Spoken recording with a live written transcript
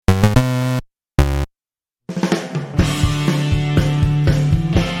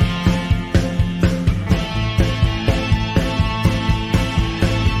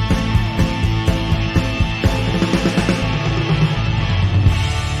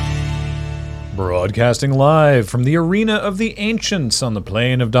Broadcasting live from the Arena of the Ancients on the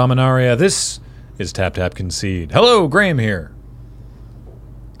plain of Dominaria, this is Tap Tap Concede. Hello, Graham here.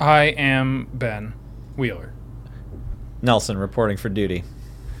 I am Ben Wheeler. Nelson reporting for duty.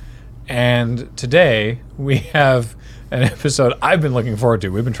 And today we have an episode I've been looking forward to.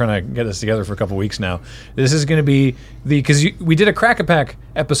 We've been trying to get this together for a couple weeks now. This is going to be because we did a Crack-a-Pack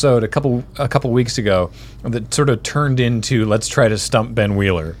episode a couple weeks ago that sort of turned into let's try to stump Ben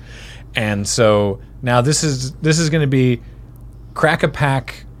Wheeler. And so now this is going to be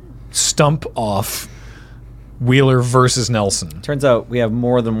Crack-a-Pack stump off Wheeler versus Nelson. Turns out we have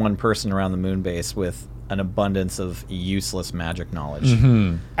more than one person around the moon base with an abundance of useless magic knowledge.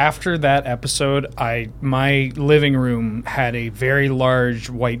 Mm-hmm. After that episode, my living room had a very large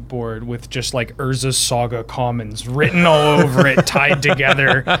whiteboard with just like Urza's Saga commons written all over it, tied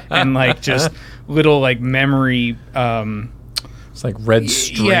together, and like just little like memory. It's like red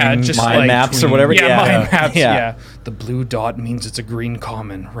string. Yeah, just mind like maps or whatever. Yeah, Yeah. mind maps. Yeah. Yeah. The blue dot means it's a green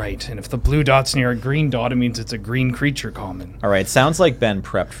common, right? And if the blue dot's near a green dot, it means it's a green creature common. All right, sounds like Ben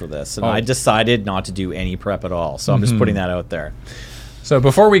prepped for this, and I decided not to do any prep at all. So I'm just putting that out there. So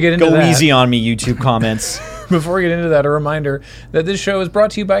before we get into Go that, easy on me, YouTube comments. Before we get into that, a reminder that this show is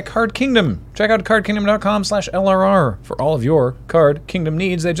brought to you by Card Kingdom. Check out cardkingdom.com/LRR for all of your Card Kingdom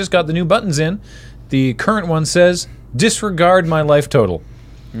needs. They just got the new buttons in. The current one says, disregard my life total.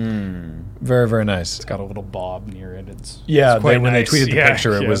 Very, very nice. It's got a little bob near it. It's when nice. they tweeted the Yeah,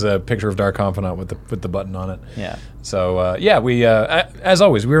 picture, it yeah. was a picture of Dark Confidant with the button on it. Yeah. So, we, as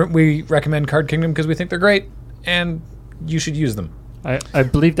always, we recommend Card Kingdom because we think they're great, and you should use them. I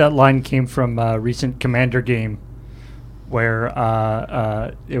believe that line came from a recent Commander game where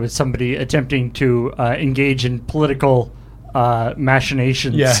it was somebody attempting to engage in political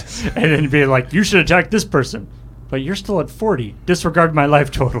machinations. Yes. And then be like, you should attack this person. But you're still at 40. Disregard my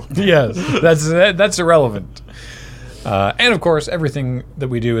life total. Yes, that's irrelevant. And of course, everything that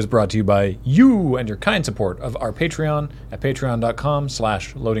we do is brought to you by you and your kind support of our Patreon at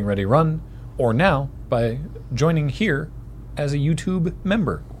patreon.com/loadingreadyrun, or now by joining here as a YouTube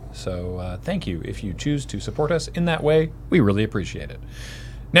member. So thank you if you choose to support us in that way. We really appreciate it.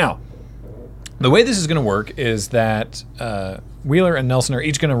 Now, the way this is going to work is that Wheeler and Nelson are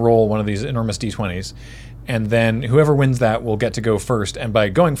each going to roll one of these enormous D20s, and then whoever wins that will get to go first. And by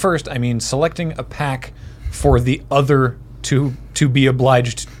going first, I mean selecting a pack for the other to be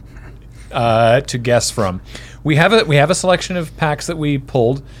obliged to guess from. We have a selection of packs that we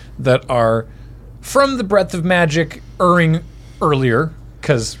pulled that are from the Breadth of Magic earlier,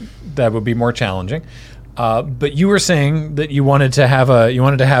 because that would be more challenging. But you were saying that you wanted to have a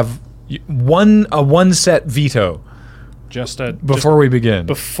one set veto before we begin.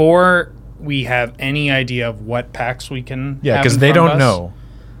 Before we have any idea of what packs we can have because in they front don't of us. know.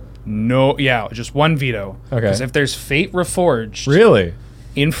 No, yeah, just one veto. Okay. Because if there's Fate Reforged Really?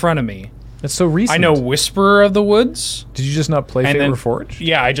 in front of me, That's so recent. I know Whisperer of the Woods. Did you just not play Fate Reforged?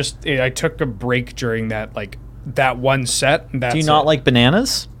 Yeah, I took a break during that one set. And that's Do you not like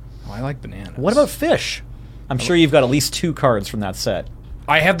bananas? Oh, I like bananas. What about fish? I'm sure you've got at least 2 cards from that set.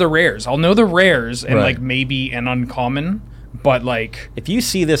 I have the rares. I'll know the rares and Right. like maybe an uncommon, but like If you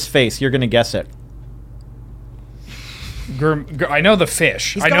see this face, you're going to guess it. I know the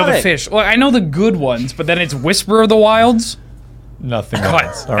fish. He's I know got the it. fish. Well, I know the good ones, but then it's Whisperer of the Wilds. Nothing Cut.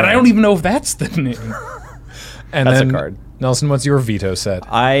 else. And I don't even know if that's the name. And That's a then, card. Nelson, what's your veto set?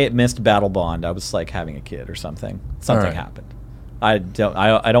 I missed Battle Bond. I was like having a kid or something. Something Alright. happened. I don't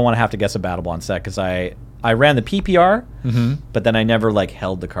want to have to guess a Battle Bond set because I ran the PPR, but then I never like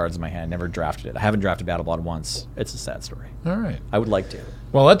held the cards in my hand. Never drafted it. I haven't drafted Battle Bond once. It's a sad story. All right. I would like to.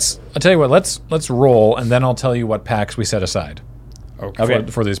 Well, I'll tell you what. Let's roll, and then I'll tell you what packs we set aside. Okay.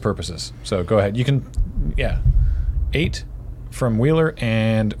 For these purposes. So go ahead. You can, 8 from Wheeler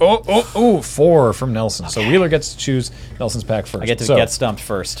and 4 from Nelson. So Wheeler gets to choose Nelson's pack first. I get to So get stumped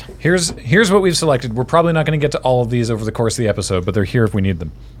first. Here's what we've selected. We're probably not going to get to all of these over the course of the episode, but they're here if we need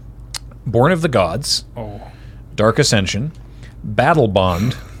them. Born of the Gods, Dark Ascension, Battle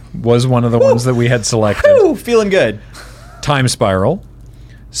Bond was one of the ones that we had selected. Ooh, feeling good. Time Spiral,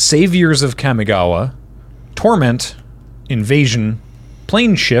 Saviors of Kamigawa, Torment, Invasion,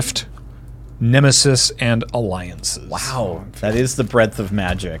 Plane Shift, Nemesis, and Alliances. Wow, that is the breadth of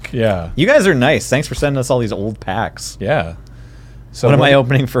magic. Yeah. You guys are nice. Thanks for sending us all these old packs. Yeah. So What am I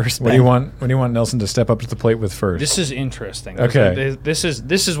opening first? What do you want Nelson to step up to the plate with first? This is interesting. Okay. This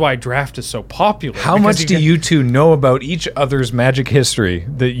is why draft is so popular. How because much do you two know about each other's magic history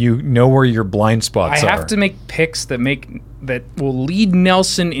that you know where your blind spots I are? have to make picks that will lead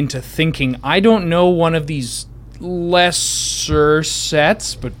Nelson into thinking I don't know one of these lesser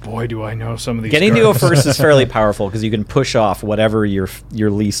sets, but boy, do I know some of these. Getting to go cards. first is fairly powerful because you can push off whatever your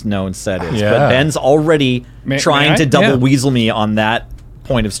least known set is. Yeah. But Ben's already May trying I? to double Yeah. weasel me on that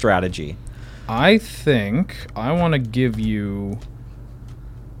point of strategy. I think I want to give you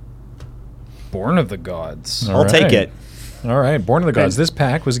Born of the Gods. All I'll take right. it. All right, Born of the Gods. This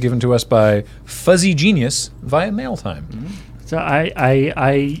pack was given to us by Fuzzy Genius via mail time. So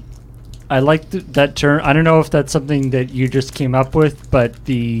I like that term. I don't know if that's something that you just came up with, but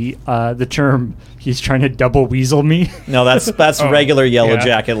the term he's trying to double weasel me. No, that's Oh, regular Yellow yeah.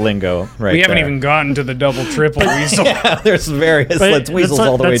 Jacket lingo, right? We haven't there. even gotten to the double triple weasel. Yeah, there's various But weasels that's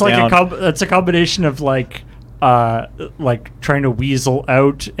all the way that's like down. that's a combination of like trying to weasel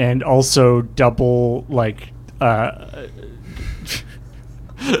out and also double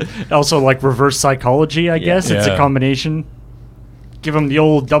also like reverse psychology. I guess it's Yeah. a combination. Give him the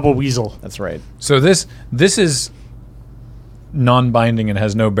old double weasel. That's right. So this is non-binding and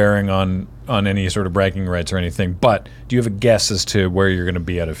has no bearing on any sort of bragging rights or anything. But do you have a guess as to where you're going to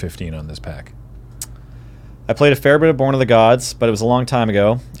be out of 15 on this pack? I played a fair bit of Born of the Gods, but it was a long time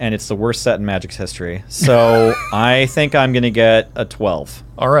ago, and it's the worst set in Magic's history. So I think I'm going to get a 12.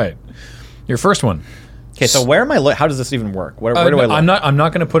 All right, your first one. Okay, so where am I? How does this even work? Where do I look? I'm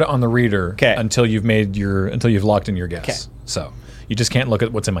not going to put it on the reader 'Kay. until you've locked in your guess. 'Kay. So you just can't look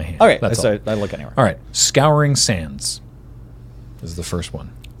at what's in my hand. Okay, that's so all. I look anywhere. All right, Scouring Sands is the first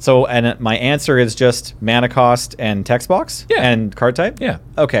one. So, and my answer is just mana cost and text box? Yeah. And card type? Yeah.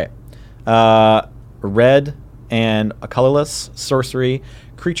 Okay. Red and a colorless sorcery.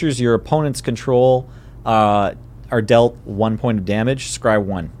 Creatures your opponents control are dealt 1 point of damage. Scry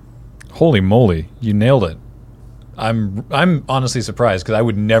 1. Holy moly, you nailed it. I'm honestly surprised because I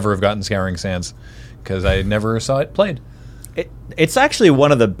would never have gotten Scouring Sands because I never saw it played. It's actually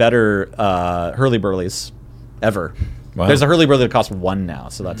one of the better Hurly-Burlies ever. Wow. There's a Hurly-Burly that costs 1 now,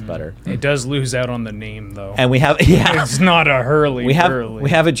 so that's better. It does lose out on the name, though. And we have, yeah. It's not a Hurley. We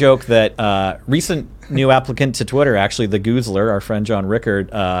have a joke that recent new applicant to Twitter, actually the Goozler, our friend John Rickard,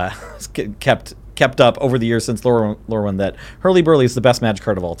 kept up over the years since Lorwyn that Hurly-Burly is the best Magic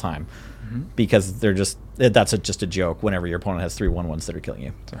card of all time because they're just a joke whenever your opponent has 3 1/1s that are killing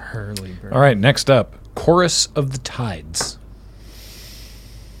you. It's a Hurley. All right, next up, Chorus of the Tides.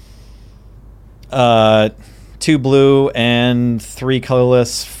 2 blue and 3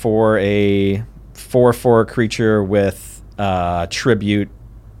 colorless for a 4/4 creature with tribute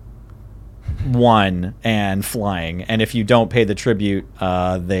 1 and flying. And if you don't pay the tribute,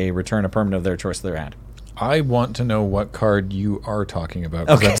 they return a permanent of their choice to their hand. I want to know what card you are talking about.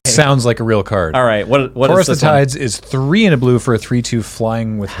 'Cause Okay. That sounds like a real card. All right, what Chorus is of this the one? Tides is 3 and a blue for a 3/2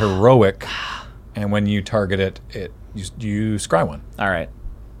 flying with heroic, and when you target it, you scry 1. All right.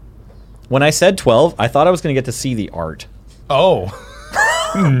 When I said 12, I thought I was going to get to see the art. Oh,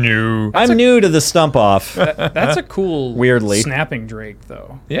 no. I'm new to the stump off. That's a cool Weirdly. snapping drake,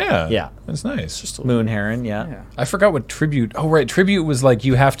 though. Yeah, Yeah. that's nice. Moon Heron, yeah. Yeah. I forgot what tribute. Oh, right, tribute was like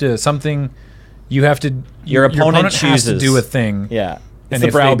you have to something. You have to. Your opponent has to chooses. do a thing. Yeah. It's And the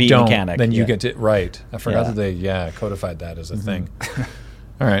if they browbeat don't, mechanic. then you yeah. get to right. I forgot Yeah. that they codified that as a thing.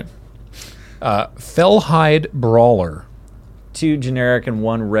 All right. Fellhide Brawler. 2 generic and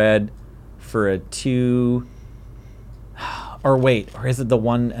 1 red for a 2. Or wait, or is it the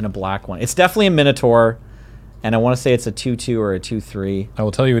 1 and a black one? It's definitely a Minotaur, and I want to say it's a 2/2 or a 2/3. I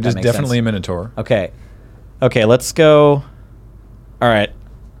will tell you, it That is makes definitely sense. a Minotaur. Okay. Okay, let's go. All right.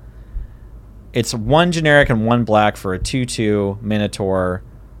 It's 1 generic and 1 black for a 2/2 Minotaur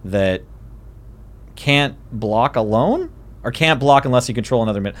that can't block alone? Or can't block unless you control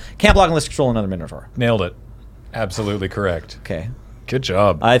another Can't block unless you control another Minotaur. Nailed it. Absolutely correct. Okay. Good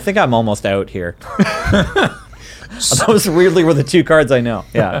job. I think I'm almost out here. Those weirdly were the 2 cards I know.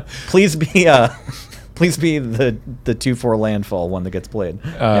 Yeah. Please be the 2/4 landfall one that gets played.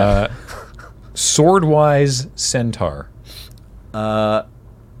 Swordwise Centaur.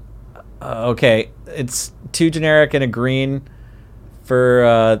 Okay, it's 2 generic and a green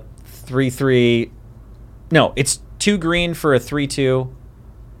for 3/3. No, it's 2 green for a 3/2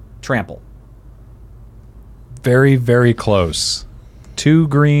 trample. Very, very close. 2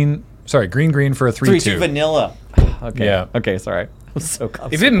 green. Sorry, green for a 3/2. 3/2 vanilla. Okay. Yeah. Okay, sorry. I'm so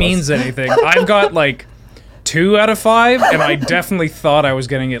If it means anything, I've got like 2 out of 5, and I definitely thought I was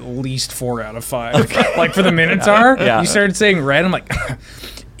getting at least 4 out of 5. Like for the Minotaur, Yeah. you started saying red. I'm like,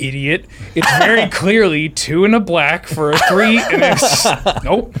 idiot. It's very clearly 2 and a black for a 3, and it's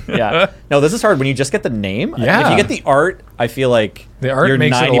nope. Yeah. No, this is hard when you just get the name. Yeah. If you get the art, I feel like The art you're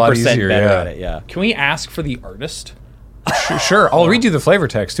makes it a 90% lot easier, better yeah. at it. Yeah. Can we ask for the artist? Sure. I'll read you the flavor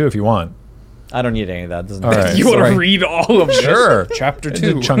text too if you want. I don't need any of that. Doesn't All right. You want Sorry. to read all of this? Sure. Chapter It's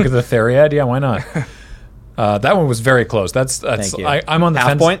 2. a chunk of the Theriad. Yeah, why not? That one was very close. That's Thank you. I'm on the Half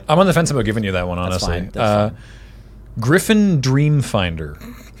fence. point? I'm on the fence about giving you that one, That's honestly. fine. That's fine. Griffin Dreamfinder.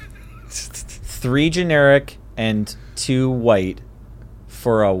 3 generic and 2 white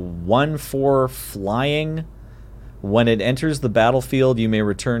for a 1/4 flying. When it enters the battlefield, you may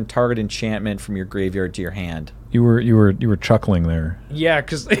return target enchantment from your graveyard to your hand. You were chuckling there. Yeah,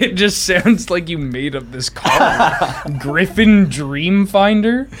 because it just sounds like you made up this card. Griffin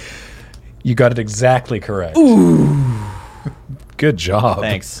Dreamfinder? You got it exactly correct. Ooh. Good job.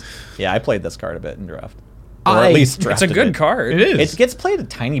 Thanks. Yeah, I played this card a bit in draft. Or I- at least It's a drafted good it. card. It is. It gets played a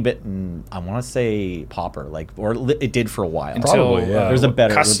tiny bit in, I want to say, Pauper, it did for a while. Until, Probably, yeah. There's a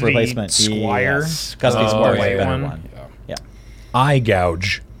better Custody replacement. Squire. Yes. Custody Oh, Squire is yeah, a better one. one. Yeah. Eye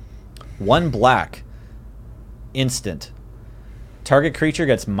gouge. 1 black. Instant. Target creature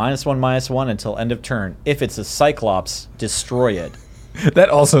gets -1/-1 until end of turn. If it's a Cyclops, destroy it. That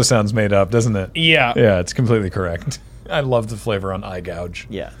also sounds made up, doesn't it? Yeah. Yeah, it's completely correct. I love the flavor on eye gouge.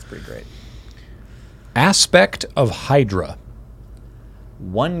 Yeah, it's pretty great. Aspect of Hydra.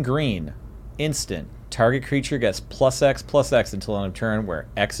 1 green. Instant. Target creature gets +X/+X until end of turn, where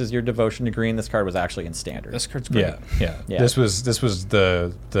X is your devotion to green. This card was actually in standard. This card's great. Yeah. Yeah. This was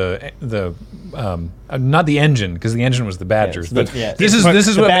the not the engine, because the engine was the Badgers, Yeah, but yeah. this is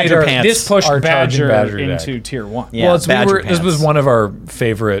The what Badger made our pants. This pushed our charging Badger deck. into tier 1. Yeah, Well, Badger this was pants. one of our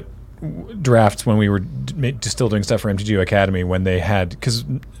favorite drafts when we were still doing stuff for MTG Academy, when they had, because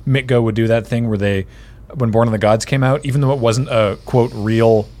Mitgo would do that thing where they, when Born of the Gods came out, even though it wasn't a quote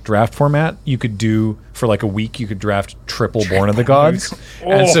real draft format, you could do for like a week, you could draft triple Born of the Gods.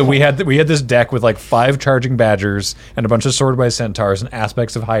 And so we had this deck with like 5 charging Badgers and a bunch of Swordwise Centaurs and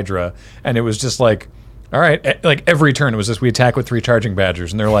aspects of Hydra, and it was just like, all right, like every turn it was just we attack with 3 charging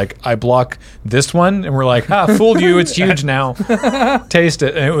Badgers, and they're like, I block this one, and we're like, fooled you, it's huge now, taste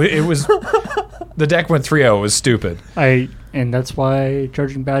it. And it was the deck went 3-0. It was stupid. And that's why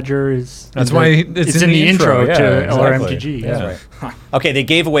Charging Badger is. That's why it's in the intro, yeah, to exactly. LRMTG. Yeah. Yeah. Okay, they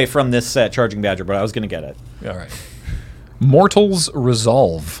gave away from this set Charging Badger, but I was going to get it. All right. Mortal's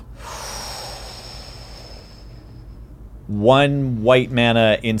Resolve. 1 white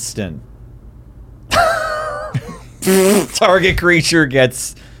mana instant. Target creature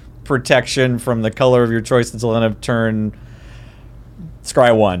gets protection from the color of your choice until end of turn.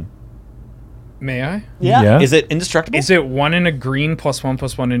 Scry 1. May I? Yeah. Is it indestructible? Is it 1 in a green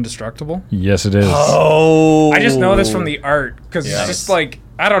 +1/+1 indestructible? Yes, it is. Oh. I just know this from the art because Yeah. it's just like,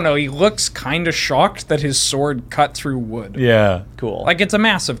 I don't know, he looks kind of shocked that his sword cut through wood. Yeah. Cool. Like, it's a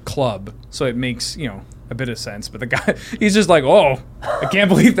massive club, so it makes, a bit of sense. But the guy, he's just like, oh, I can't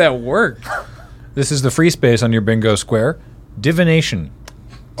believe that worked. This is the free space on your bingo square. Divination.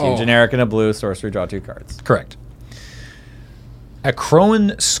 2 generic and a blue, sorcery, draw 2 cards. Correct.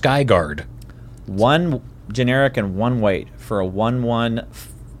 Acroan Skyguard. 1 generic and 1 white for a 1/1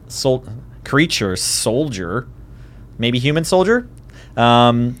 creature soldier, maybe human soldier.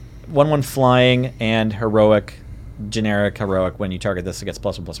 1/1 flying and heroic, generic heroic. When you target this, it gets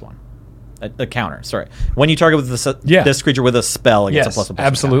 +1/+1. A counter. Sorry. When you target with this creature with a spell, it gets a +1/+1.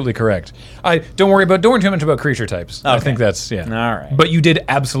 absolutely correct. Don't worry too much about creature types. I Okay. think that's All right. But you did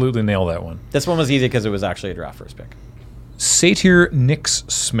absolutely nail that one. This one was easy because it was actually a draft first pick. Satyr Nix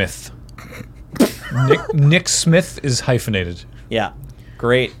Smith. Nick Smith is hyphenated. Yeah.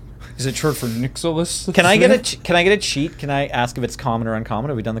 Great. Is it short for Nixilus? Can I get a cheat? Can I ask if it's common or uncommon?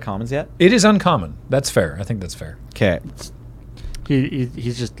 Have we done the commons yet? It is uncommon. That's fair. I think that's fair. Okay.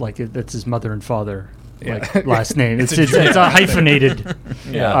 He's just like, that's his mother and father Yeah. last name. It's It's a hyphenated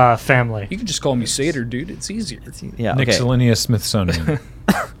family. You can just call me Satyr, dude. It's easier. Yeah. Okay. Nixilinia Smithsonian.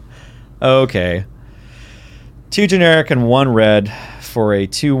 Okay. 2 generic and 1 red for a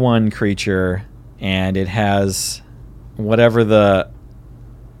 2/1 creature, and it has whatever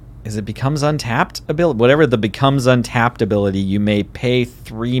it becomes untapped ability. Whatever the becomes untapped ability, you may pay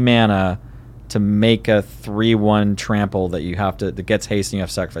 3 mana to make a 3/1 trample that gets haste and you have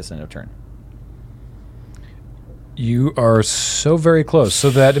to sacrifice end of turn. You are so very close. So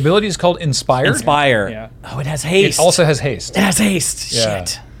that ability is called Inspire. Inspire. Yeah. Oh, it has It haste. also has haste. It has haste. Yeah.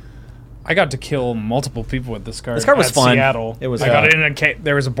 Shit. I got to kill multiple people with this card. This card was at fun. Seattle. It was I got fun. it in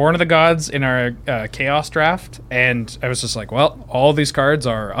there was a Born of the Gods in our Chaos draft, and I was just like, well, all these cards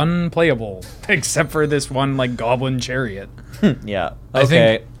are unplayable except for this one like Goblin Chariot. Yeah. I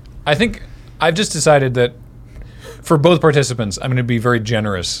Okay. think I've just decided that for both participants, I'm going to be very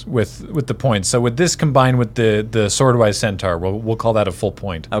generous with the points. So with this combined with the Swordwise Centaur, we'll call that a full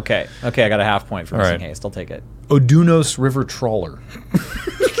point. Okay. I got a half point for All missing right. haste. I'll take it. Odunos River Trawler.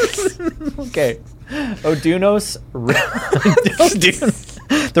 Okay. Odunos.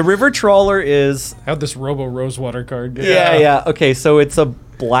 The River Trawler is. How'd this Robo Rosewater card get? Yeah. Okay, so it's a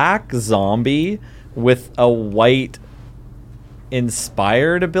black zombie with a white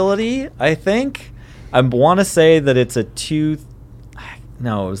inspired ability, I think. I want to say that it's a 2.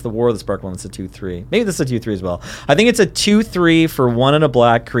 No, it was the War of the Spark one. It's a 2/3. Maybe this is a 2/3 as well. I think it's a 2/3 for 1 and a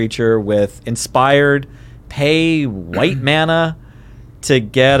black creature with inspired. Pay white mana to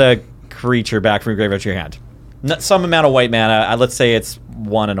get a creature back from your graveyard to your hand. Some amount of white mana. Let's say it's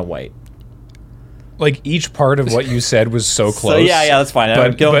 1 and a white. Like each part of what you said was so close. So yeah, that's fine.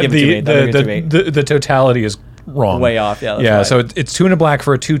 Don't give it to me. Don't give it to me. The totality is wrong. Way off. Yeah. That's Yeah. right. So it's 2 and a black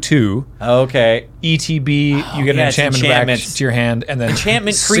for a 2/2. Okay. ETB, you get an yeah, it's enchantment back enchantments. to your hand, and then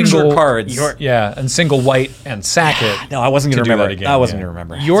Enchantment creature cards. Yeah, and single white and sack it. No, I wasn't going to to do that remember. again, I wasn't yeah. going to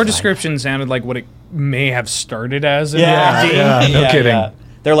remember. Your It's fine. description sounded like what it may have started as. In Yeah. the Yeah, game. no kidding.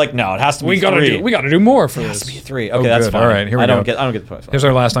 They're like, no, it has to be We gotta 3. do do more for It has this. to be 3. Oh, Okay, that's good. fine. All right, here we I don't go. get the point. Here's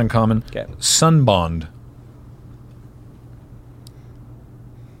our last uncommon. Okay. Sunbond.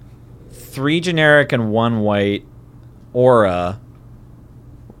 3 generic and 1 white aura.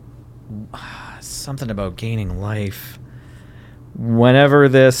 Something about gaining life. Whenever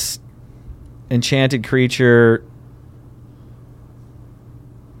this enchanted creature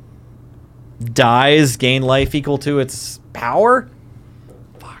dies, gain life equal to its power.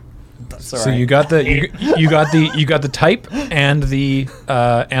 Fuck. That's So alright. you got the you got the type and the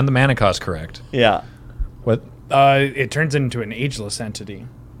mana cost correct. Yeah. What It turns into an ageless entity.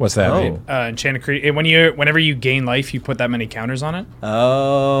 what's that Oh. mean? Enchanted creature. Whenever you gain life, you put that many counters on it.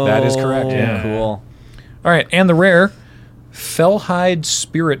 Oh. That is correct, yeah. Cool. All right, and the rare Fellhide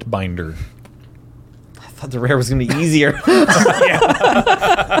Spirit Binder. I thought the rare was going to be easier.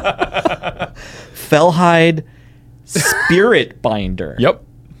 Fellhide Spirit Binder. Yep.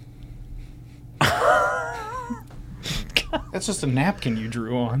 That's just a napkin you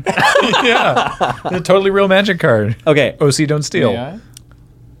drew on. Yeah. A totally real magic card. Okay. OC don't steal. Yeah.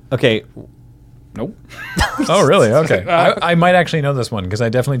 Okay. Nope. Oh, really? Okay. I might actually know this one because I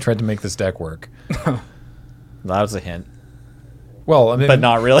definitely tried to make this deck work. That was a hint, Well, I mean, but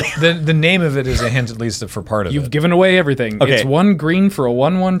not really. The name of it is a hint, at least for part of You've it. given away everything. Okay. It's 1 green for a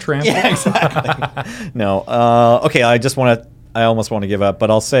 1/1 trample. Yeah, exactly. No. Okay. I almost want to give up,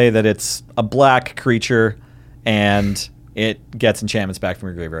 but I'll say that it's a black creature, and it gets enchantments back from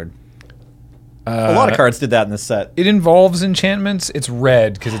your graveyard. A lot of cards did that in this set. It involves enchantments. It's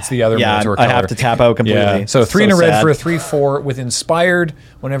red because it's the other Yeah, Minotaur I color. have to tap out completely. Yeah. So 3 and a So red sad. for a 3/4 with Inspired.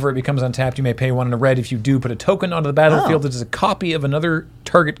 Whenever it becomes untapped, you may pay 1 and a red. If you do, put a token onto the battlefield that is a copy of another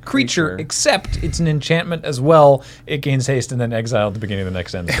target creature, except it's an enchantment as well. It gains haste and then exile at the beginning of the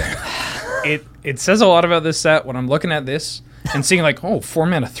next end step. It says a lot about this set when I'm looking at this and seeing like, 4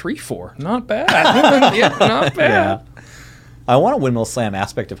 mana 3/4. Not bad. Yeah, not bad. Yeah. I want a Windmill Slam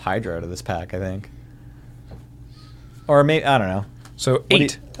Aspect of Hydra out of this pack, I think. Or maybe, I don't know. So What do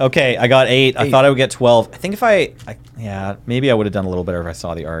 8. you- okay, I got 8. I 8. thought I would get 12. I think maybe I would have done a little better if I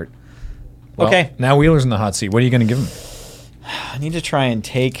saw the art. Well, Okay. Now Wheeler's in the hot seat. What are you going to give him? I need to try and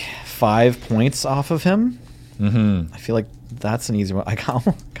take 5 points off of him. Mm-hmm. I feel like that's an easy one. I kind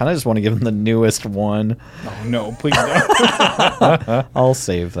of just want to give him the newest one. Oh, no, please don't. I'll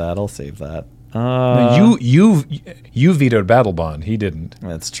save that. You vetoed Battle Bond. He didn't.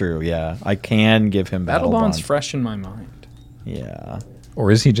 That's true, yeah. I can give him Battle Battle Bond's Bond. fresh in my mind. Yeah.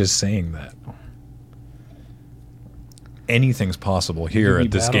 Or is he just saying that? Anything's possible here Maybe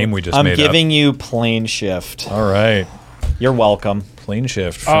at this battle. game we just I'm made giving you Plane Shift. up. All right. You're welcome. Plane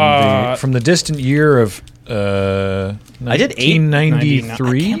shift from the distant year of I did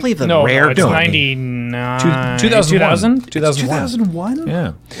 1993. I can't believe the No, rare it's don't. 99. 2001. 2001?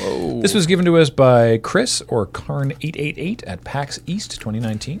 Yeah. This was given to us by Chris or Karn888 at PAX East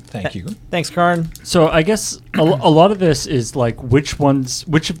 2019. Thank you. Thanks, Karn. So I guess a lot of this is like which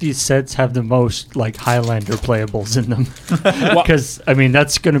of these sets have the most like Highlander playables in them? Because I mean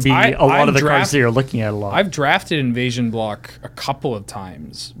that's going to be a lot of the cards that you're looking at a lot. I've drafted Invasion Block a couple of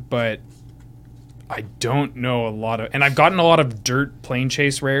times, but I don't know a lot of, and I've gotten a lot of dirt plane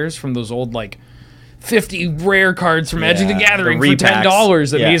chase rares from those old like 50 rare cards from Magic the Yeah, Gathering the for repacks.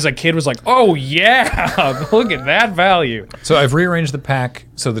 $10 that Yeah. me as a kid was like, oh yeah, look at that value. So I've rearranged the pack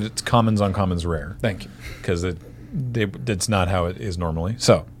so that it's commons on commons rare. Thank you. Because that's not how it is normally.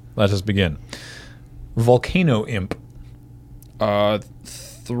 So let us begin. Volcano Imp.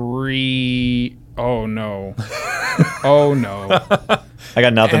 3. Oh no. Oh no. I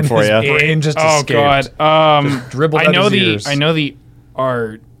got nothing And for his you. brain just oh escaped. god. dribbled I out know his the ears. I know the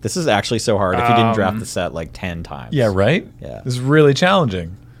art. This is actually so hard if you didn't draft the set like 10 times. Yeah, right? Yeah. This is really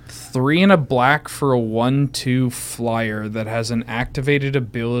challenging. 3 and a black for a 1/2 flyer that has an activated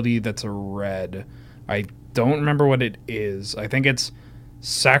ability that's a red. I don't remember what it is. I think it's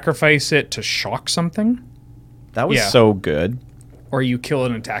sacrifice it to shock something, That was Yeah. so good. or you kill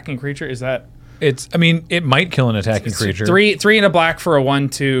an attacking creature. Is that It might kill an attacking creature. 3 and a black for a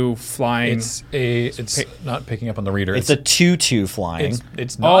 1/2 flying? It's not picking up on the reader. It's a 2/2 flying.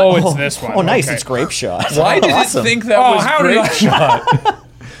 It's not. Oh, it's this one. Oh, nice. Okay. It's Grape Shot. Why did Awesome. it think that Oh, was how did Grape I- Shot?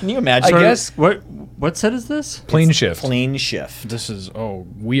 Can you imagine? I guess What set is this? plane shift. Plane shift. This is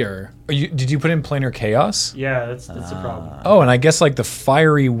we are. Did you put in planar chaos? Yeah, that's a problem. Oh, and I guess like the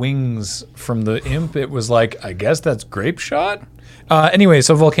fiery wings from the imp, it was like, I guess that's Grape Shot? Anyway,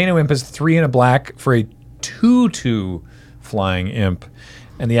 so Volcano Imp is 3 and a black for a 2/2 flying imp.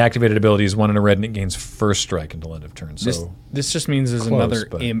 And the activated ability is 1 and a red, and it gains first strike until end of turn. So This just means there's Close, another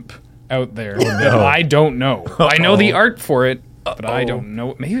but- imp out there that I don't know. I know the art for it, but I don't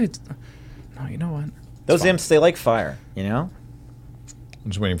know. Maybe it's. No, you know what? Those imps, they like fire, you know? I'm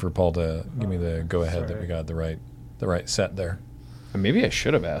just waiting for Paul to give me the go ahead that we got the right set there. Maybe I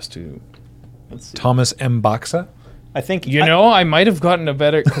should have asked to. Thomas M. Baxa. I think I might have gotten a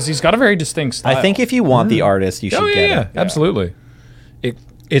better because he's got a very distinct style. I think if you want the artist, you should Oh yeah, get yeah, it. absolutely.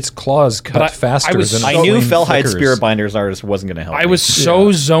 Its claws cut But I faster was than so- I knew flame Fellhide flickers. Spirit Binder's artist wasn't going to help I me. was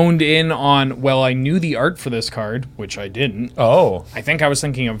so zoned in on. Well, I knew the art for this card, which I didn't. Oh, I think I was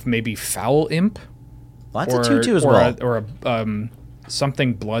thinking of maybe Foul Imp. Well, that's a 2/2 as well. Or a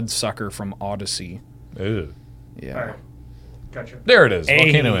something Bloodsucker from Odyssey. ew. Yeah. Gotcha. There it is.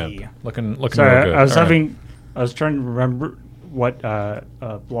 Hey. Volcano Imp. Looking Sorry, real good. I was All right. having. I was trying to remember what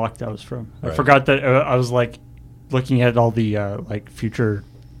block that was from. I Right. forgot that. I was like looking at all the like future,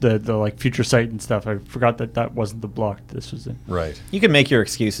 the like future sight and stuff. I forgot that wasn't the block this was in. Right. You can make your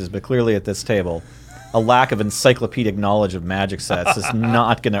excuses, but clearly at this table, a lack of encyclopedic knowledge of Magic sets is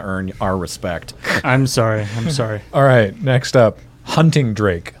not going to earn our respect. I'm sorry. I'm sorry. All right. Next up, Hunting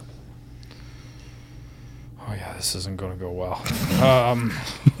Drake. Oh yeah, this isn't going to go well.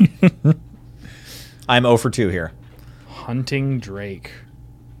 I'm 0 for 2 here. Hunting Drake.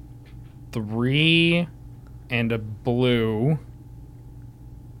 3 and a blue.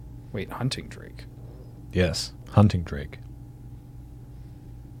 Wait, Hunting Drake. Yes, Hunting Drake.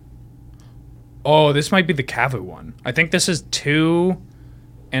 Oh, this might be the Kavu one. I think this is 2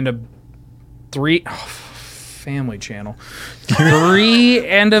 and a 3. Oh, Family Channel. 3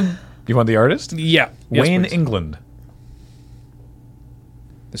 and a. You want the artist? Yeah. Yes, Wayne please. England.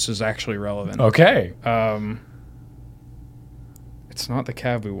 This is actually relevant. Okay. It's not the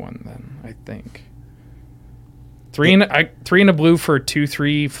Kavu one then, I think. 3 and a blue for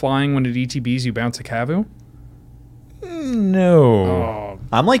 2/3 flying. When it ETBs, you bounce a Kavu. No. Oh,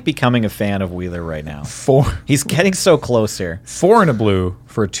 I'm like becoming a fan of Wheeler right now. 4 He's getting so close here. and a blue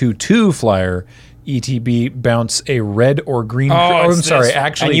for a 2/2 flyer. ETB bounce a red or green. Oh, I'm it's sorry. this.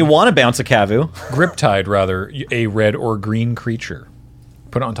 Actually, And you want to bounce a Kavu. Griptide rather a red or green creature.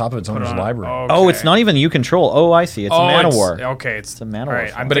 Put it on top of its owner's library. Oh, it's not even you control. Oh, I see. It's a Mana War. Okay, it's a Mana all War right,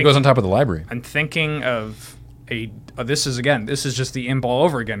 font. But it goes on top of the library. I'm thinking of a. This is just the imp all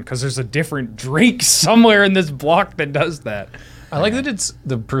over again because there's a different Drake somewhere in this block that does that. I like that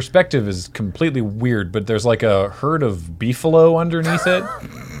the perspective is completely weird, but there's like a herd of beefalo underneath it.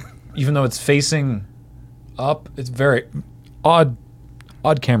 Even though it's facing up, it's very odd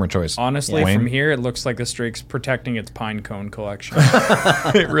camera choice. Honestly, Wayne. from here, it looks like this Drake's protecting its pine cone collection.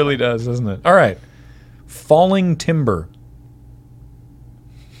 It really does, doesn't it? All right. Falling Timber.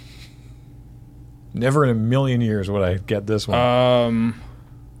 Never in a million years would I get this one.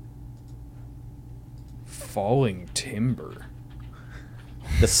 Falling Timber.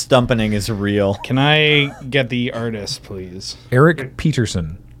 The stumpening is real. Can I get the artist, please? Eric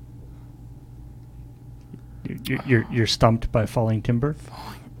Peterson. You're stumped by falling timber.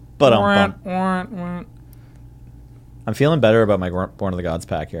 But I'm feeling better about my Born of the Gods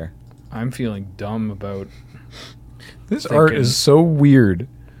pack here. I'm feeling dumb about. This art is so weird.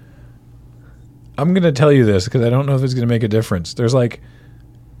 I'm going to tell you this because I don't know if it's going to make a difference. There's like,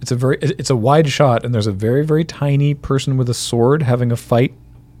 it's a wide shot and there's a very, very tiny person with a sword having a fight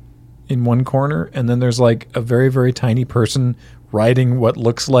in one corner. And then there's like a very, very tiny person riding what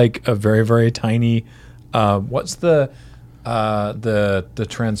looks like a very, very tiny, what's the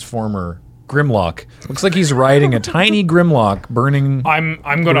Transformer? Grimlock. Looks like he's riding a tiny Grimlock burning. I'm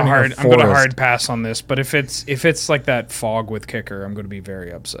gonna burning a hard. I'm gonna forest. hard pass on this. But if it's like that fog with kicker, I'm gonna be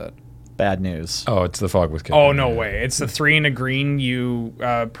very upset. Bad news. Oh, it's the fog with kicker. Oh no way! It's the 3 and a green. You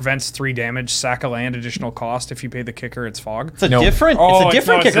prevents 3 damage. Sack a land. Additional cost. If you pay the kicker, it's fog. It's a No. different. Oh, it's a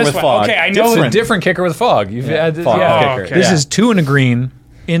different it's kicker this with one. fog. Okay, I know It's a that- different kicker with fog. You've Yeah, added, fog yeah. with Oh, kicker. okay. This Yeah. is 2 and a green.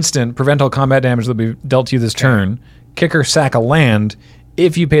 instant, prevent all combat damage that will be dealt to you this turn. Kicker, sack a land.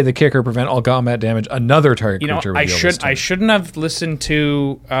 If you pay the kicker, prevent all combat damage. Another target creature. I shouldn't have listened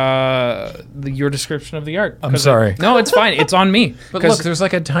to your description of the art. I'm sorry. No, it's fine. It's on me. But look, there's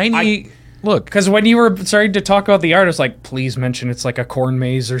like a tiny look. Because when you were starting to talk about the art, I was like, please mention it's like a corn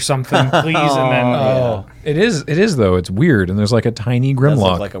maze or something, please. And then It is though. It's weird, and there's like a tiny Does look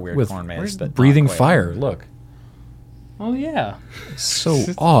Grimlock like a weird with corn maze, but not breathing quite. fire. Look, oh yeah, so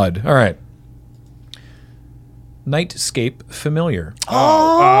odd. All right, Nightscape Familiar.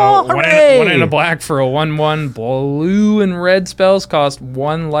 one in a black for a 1/1. Blue and red spells cost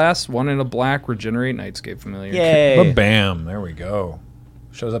one less. One in a black. Regenerate Nightscape Familiar. Yay. Bam! There we go.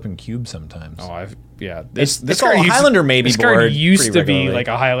 Shows up in cubes sometimes. Oh, It's all Highlander maybe This card board used pretty to be regularly. like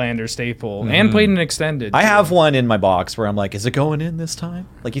a Highlander staple, and played an extended. I too. have one in my box where I'm like, is it going in this time?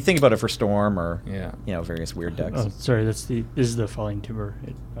 Like you think about it for Storm or Yeah. various weird decks. Oh, sorry, this is the Falling Timber.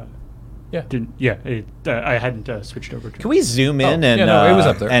 Yeah. I hadn't switched over to. Can we zoom in and yeah, no, it was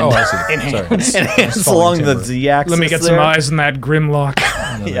up there. And, I see. Sorry. enhance Falling along the Timber. Z-axis? Let me get there? some eyes on that Grimlock.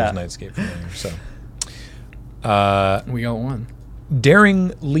 And then Yeah. there's Nightscape Familiar. So, We got one.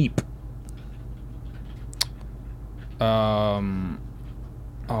 Daring Leap. Oh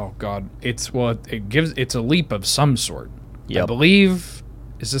god, it's a leap of some sort. I Yep. believe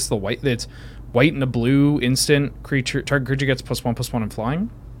is this the white? It's white and a blue instant creature. Target creature gets +1/+1 and flying.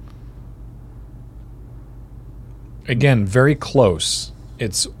 Again, very close.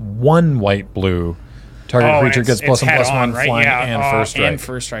 It's one white blue. Target creature gets +1/+1 right? flying Yeah, and first strike. And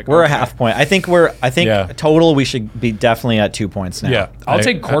first strike. We're a Okay. half point. I think Yeah. total we should be definitely at 2 points now. Yeah, I'll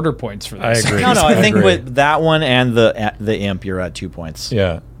take quarter points for I this. agree. No, I think agree. with that one and the imp, you're at 2 points.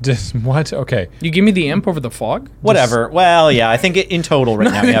 Yeah. Just what? Okay. You give me the imp over the fog. Whatever. Well, yeah, I think in total right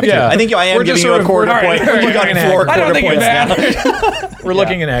now we have Yeah. I think I am We're just giving you sort a of- quarter all right, point. all right, You got all right, four I don't quarter think points it's now. We're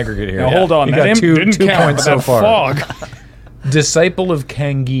looking in aggregate here. Now, hold on, You that got imp two didn't count, points but so that far. Fog. Disciple of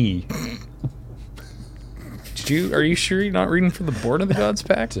Kangi. Are you sure you're not reading from the Board of the Gods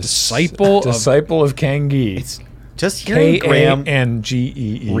pack? Disciple of Kangi. Just hearing Graham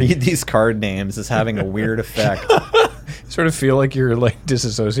K-A-N-G-E-E. read these card names is having a weird effect. Sort of feel like you're like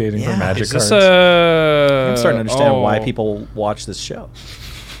disassociating from Yeah. magic Is this cards. I'm starting to understand why oh. people watch this show.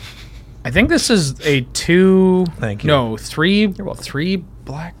 I think this is a 2. Thank you. No, 3. 3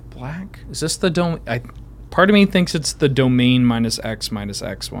 black. Is this the domain? Part of me thinks it's the domain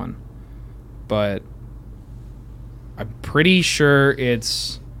 -X one, but I'm pretty sure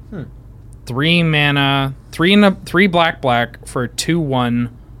it's 3 mana, 3 black for 2/1.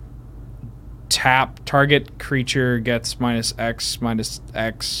 Tap target creature gets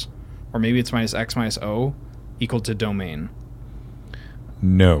 -X, or maybe it's -X/O equal to domain.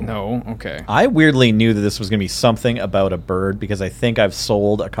 No. No, okay. I weirdly knew that this was going to be something about a bird because I think I've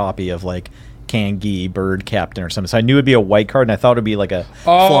sold a copy of like Kangi Bird Captain or something. So I knew it'd be a white card, and I thought it'd be like a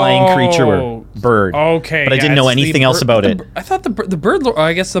flying creature or bird. Okay, but I didn't know anything else about it. I thought the bird lord.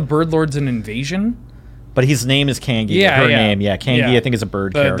 I guess the bird lord's an invasion. But his name is Kangi. Yeah, her yeah. name, Kangi. I think is a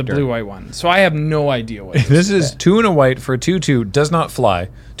bird The character. blue white one. So I have no idea what. This is 2 and a white for a 2/2, does not fly.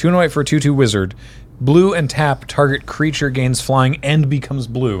 2 and a white for a 2/2 wizard. Blue and tap, target creature gains flying and becomes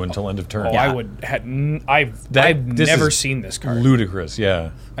blue until end of turn. Oh, I would. I've this never is seen this card. Ludicrous,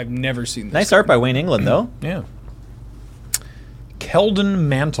 yeah. I've never seen this. Nice art by Wayne England, though. Yeah. Keldon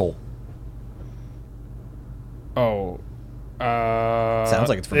Mantle. Oh. Sounds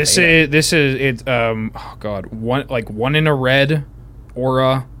like it's from this Beta. is it. Oh god, one in a red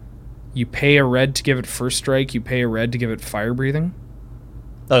aura. You pay a red to give it first strike. You pay a red to give it fire breathing.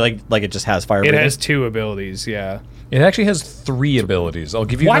 Oh, like it just has fire. It breathing? has 2 abilities. Yeah. It actually has 3 abilities. I'll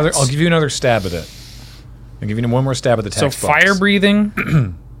give you What? another. I'll give you another stab at it. I'll give you one more stab at the So text box. fire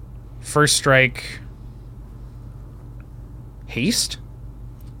breathing, first strike, haste.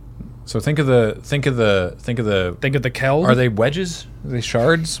 So think of the. Think of the Keld. Are they wedges? Are they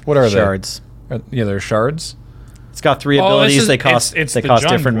shards? What are Shards. they? Yeah, they're shards. It's got 3 Oh, abilities. this is- They cost it's they the cost Jund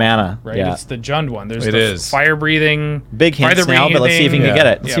different one, mana. right? Yeah. It's the Jund one. There's It the is. fire breathing. Big hints fire now, but let's see if you can Yeah. get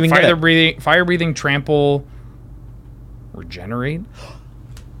it. Let's see if we can get it. Fire breathing, trample, regenerate.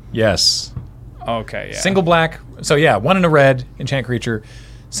 Yes. Okay, yeah. Single black. So yeah, 1 in a red, enchant creature.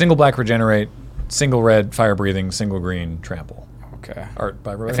 Single black, regenerate. Single red, fire breathing. Single green, trample. Okay. Art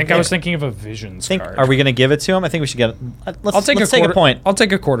by Roy. I think I was thinking of a visions card. Are we going to give it to him? I think we should get it. Let's I'll take a point. I'll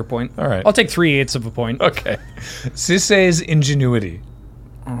take a quarter point. All right. I'll take 3/8 of a point. Okay. Sisse's ingenuity.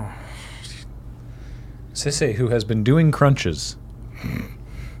 Sisse, who has been doing crunches.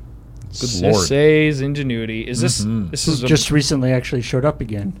 Good lord. Sisse's ingenuity. Is this? This is Just recently actually showed up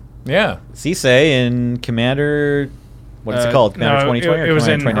again. Yeah. Cisse in Commander What is it called? Commander 2020 or it was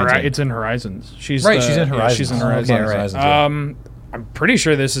in Commander 2019? it's in Horizons. She's Right, the- she's in yeah, Horizons. she's in Oh, okay, Horizons. Horizons, yeah. I'm pretty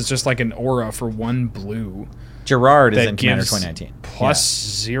sure this is just like an aura for 1 blue Gerard is that in Commander gives 2019. plus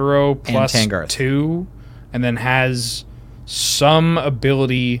 0 plus Tangarth. 2, and then has some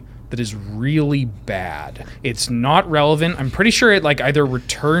ability that is really bad. It's not relevant. I'm pretty sure it like either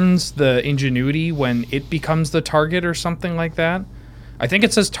returns the ingenuity when it becomes the target or something like that. I think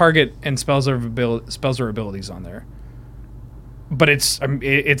it says target and spells or abilities on there. But it's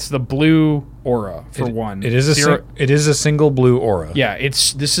the blue aura for one. It is a single blue aura. Yeah,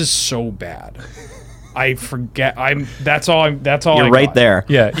 this is so bad. I forget. That's all. You're I right got. there.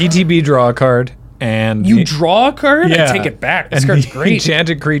 Yeah, ETB draw a card, and You draw a card? I take it back. This and card's the great.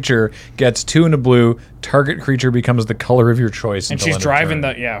 enchanted creature gets 2 and a blue. Target creature becomes the color of your choice. And until she's end of driving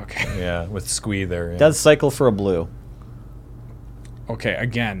turn. the... Yeah, okay. Yeah, with squee there. Yeah. Does cycle for a blue. Okay,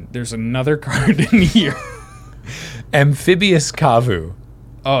 again, there's another card in here. Amphibious Kavu.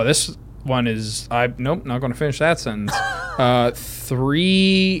 Oh, this one is... Nope, not going to finish that sentence.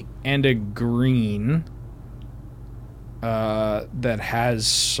 3 and a green that has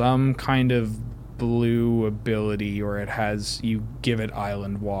some kind of blue ability, or it has... You give it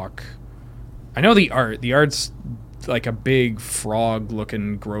Island Walk. I know the art. The art's like a big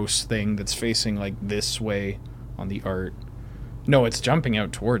frog-looking gross thing that's facing like this way on the art. No, it's jumping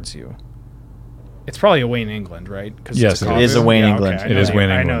out towards you. It's probably away in England, right? Yes, it is away in England. I It know is the- away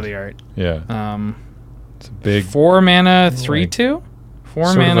in I know England. the art. Yeah, it's a big 4 mana, 3/2. 4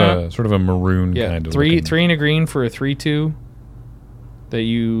 sort mana. sort of a maroon Yeah, kind of. three looking- and a green for a 3/2. That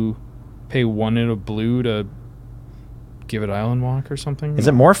you pay 1 and a blue to give it Island Walk or something. Is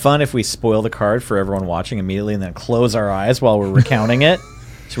it more fun if we spoil the card for everyone watching immediately and then close our eyes while we're recounting it?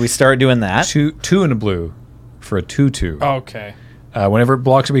 Should we start doing that? two and a blue for a 2/2. Okay. Whenever it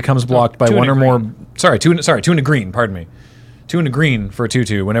blocks or becomes blocked by 2 one or and a more. green. Two and a green. Pardon me. 2 and a green for a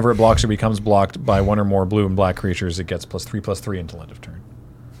 2/2. Whenever it blocks or becomes blocked by one or more blue and black creatures, it gets +3/+3 until end of turn.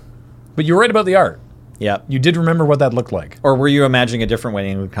 But you're right about the art. Yep. You did remember what that looked like. Or were you imagining a different way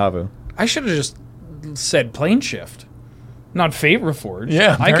in Kavu? I should have just said Plane Shift, not Fate Reforged.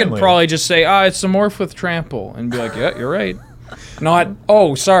 Yeah, I could apparently. probably just say, it's a morph with Trample, and be like, yeah, you're right. Not,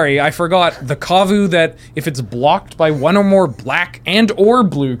 oh, sorry, I forgot the Kavu that if it's blocked by one or more black and or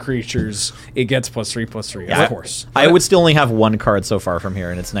blue creatures, it gets +3/+3. Yeah. Of course. I would still only have one card so far from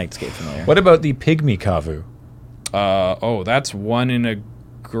here, and it's Nightscape Familiar. What about the Pygmy Kavu? That's 1 in a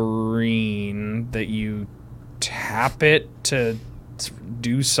green that you tap it to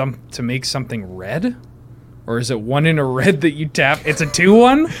make something red? Or is it 1 in a red that you tap? It's a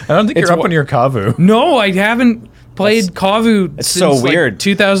 2/1? I don't think It's you're up what- on your Kavu. No, I haven't played Kavu it's since so weird. like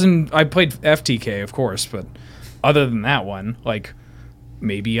 2000. I played FTK, of course, but other than that one, like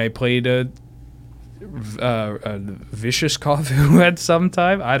maybe I played a vicious Kavu at some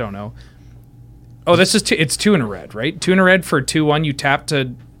time. I don't know. Oh, this is it's 2 in a red, right? 2 in a red for a 2/1. You tap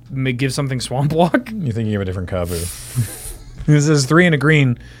to give something swamp block. You're thinking of a different Kavu. This is 3 and a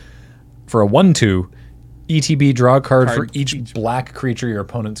green for a 1/2. ETB, draw a card for each black creature your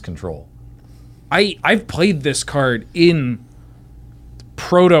opponents control. I've played this card in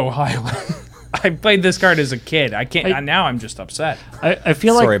Proto Highland. I played this card as a kid. I can't. Now I'm just upset. I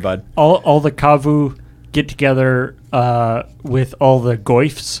feel Sorry, like bud. all the Kavu get together with all the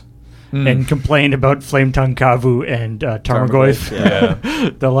Goyfs and complain about Flame Tongue Kavu and Tarmogoyf. Yeah.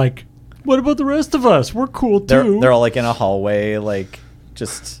 They're like, what about the rest of us? We're cool too. They're all like in a hallway, like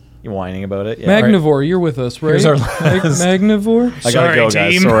just whining about it. Yeah. Magnivore, you're with us, right? Here's our last- Magnivore. I gotta go,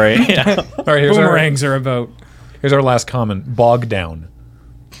 guys. team. Sorry. Yeah. All right, Boomerangs are about. Here's our last comment. Bog down.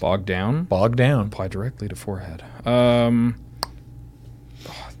 Bog down. Bog down. Apply directly to forehead.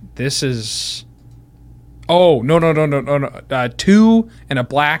 This is. Oh no! 2 and a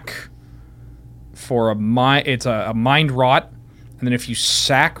black for a mind. It's a mind rot, and then if you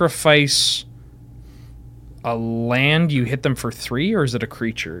sacrifice a land, you hit them for 3, or is it a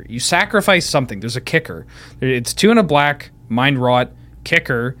creature? You sacrifice something. There's a kicker. It's 2 and a black, mind rot,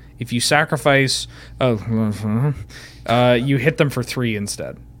 kicker. If you sacrifice, you hit them for 3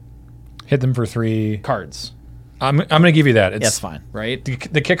 instead. Hit them for 3 Cards, I'm going to give you that. It's That's fine. right?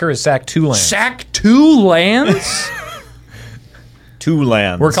 The kicker is sack 2 lands. Sack 2 lands? 2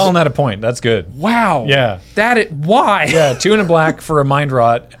 lands. We're calling that a point. That's good. Wow. Yeah. Why? Yeah, 2 and a black for a mind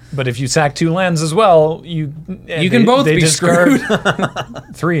rot. But if you sack 2 lands as well, you can both be discard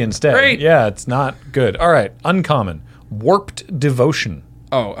screwed. 3 instead. Great. Yeah, it's not good. All right, uncommon. Warped Devotion.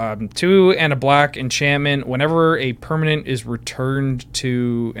 2 and a black enchantment. Whenever a permanent is returned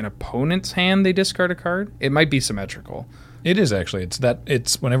to an opponent's hand, they discard a card. It might be symmetrical. It is actually.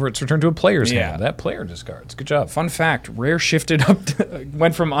 It's whenever it's returned to a player's Yeah. hand, that player discards. Good job. Fun fact: rare shifted up,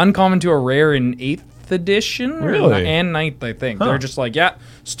 went from uncommon to a rare in 8th edition, Really? and 9th, I think. Huh. They're just like, yeah,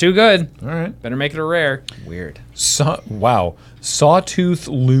 it's too good. All right. Better make it a rare. Weird. Wow. Sawtooth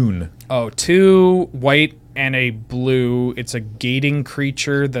Loon. 2 white and a blue. It's a gating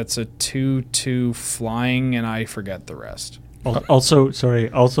creature that's a 2/2 flying, and I forget the rest. Also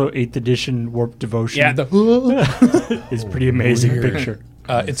 8th edition Warp Devotion. Yeah, the is pretty amazing picture.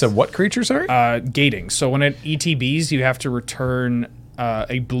 It's a what creature, sorry? gating. So when it ETBs, you have to return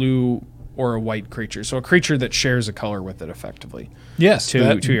a blue or a white creature. So a creature that shares a color with it, effectively. Yes.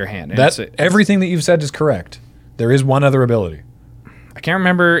 to your hand. And Everything that you've said is correct. There is one other ability. I can't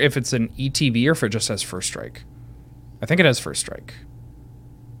remember if it's an ETB or if it just has first strike. I think it has first strike.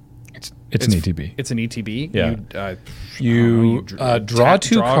 It's an ETB. It's an ETB. Yeah. You Draw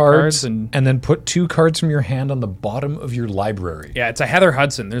two draw cards and and then put 2 cards from your hand on the bottom of your library. yeah, it's a Heather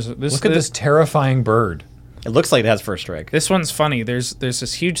Hudson. There's this. Look at this terrifying bird. It looks like it has first strike. This one's funny. There's this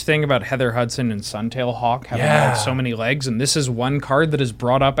huge thing about Heather Hudson and Suntail Hawk having like so many legs, and this is one card that is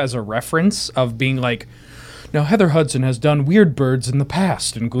brought up as a reference of being like, now Heather Hudson has done weird birds in the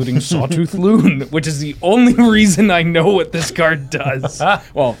past, including Sawtooth Loon, which is the only reason I know what this card does.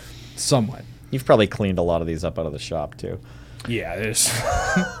 Well, somewhat. You've probably cleaned a lot of these up out of the shop too. Yeah, there's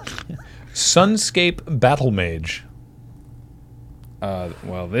Sunscape Battle Mage.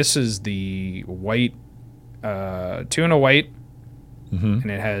 well, this is the white 2 and a white, and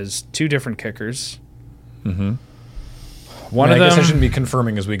it has 2 different kickers. One I of guess I them. shouldn't be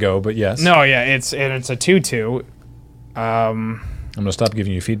confirming as we go, but yes. No, yeah, it's a 2/2. I'm going to stop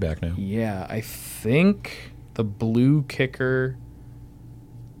giving you feedback now. Yeah, I think the blue kicker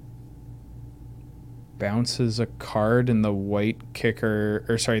bounces a card and the white kicker,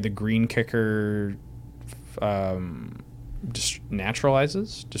 the green kicker just destroys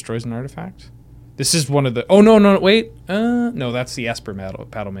an artifact. This is one of the... Oh, no, wait. No, that's the Esper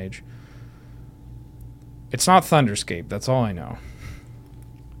Battle Mage. It's not Thunderscape, that's all I know.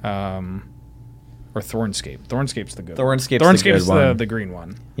 Or Thornscape. Thornscape's the good one. Thornscape's the good one. the green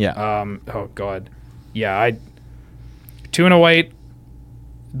one. Yeah. Oh god. Yeah, 2 and a white.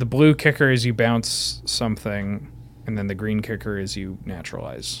 The blue kicker is you bounce something, and then the green kicker is you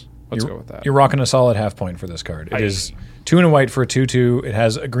naturalize. Let's go with that. You're rocking a solid half point for this card. It is 2 and a white for a 2/2. It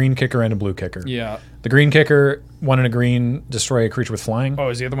has a green kicker and a blue kicker. Yeah. The green kicker, 1 and a green, destroy a creature with flying. Oh,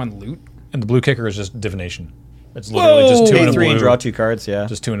 is the other one loot? And the blue kicker is just divination. It's literally just 2 Pay and a 3 blue. and draw 2 cards, yeah.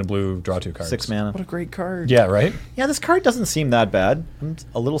 Just 2 and a blue, draw 2 cards. 6 mana. What a great card. Yeah, right? Yeah, this card doesn't seem that bad. I'm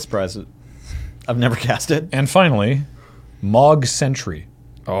a little surprised. I've never cast it. And finally, Mog Sentry.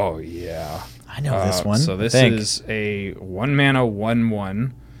 Oh, yeah. I know this one. So this is a 1 mana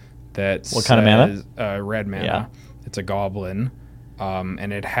 1/1 that What kind of mana? Red mana. Yeah. It's a goblin.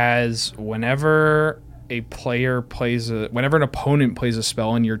 And it has whenever whenever an opponent plays a spell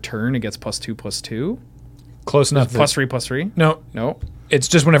on your turn, it gets +2/+2. Close enough. +3/+3. No, No. it's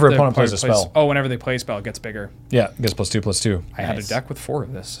just whenever an The opponent player plays a spell. Oh, whenever they play a spell, it gets bigger. Yeah, it gets +2/+2. I had a Nice. deck with 4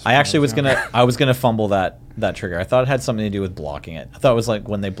 of this. I actually was gonna fumble that trigger. I thought it had something to do with blocking it. I thought it was like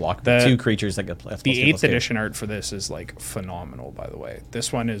when they block the 2 creatures that get plus The 2/+2. 8th edition art for this is like phenomenal, by the way.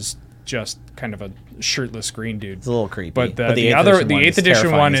 This one is just kind of a shirtless green dude. It's a little creepy. But the 8th 8th edition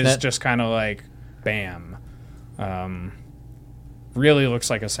terrifying, one isn't is it? just kind of like, bam. Really looks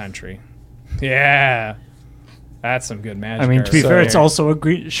like a sentry. Yeah. That's some good magic. I mean, to be art fair, right it's there. also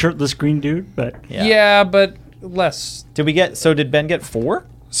a shirtless green dude, but Yeah, but less. Did Ben get 4?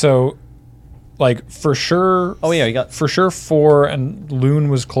 So, like, for sure... Oh yeah, you got For sure 4, and Loon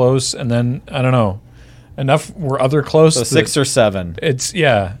was close, and then, I don't know, enough were other close. so 6 or 7. It's,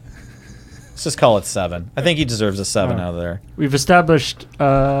 yeah. Let's just call it 7. I think he deserves a 7 out of there. we've established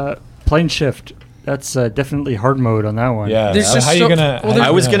plane shift. That's definitely hard mode on that one. Yeah. There's just how you so- gonna... well, how you I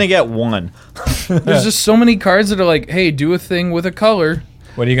was gonna- gonna get 1. There's just so many cards that are like, hey, do a thing with a color.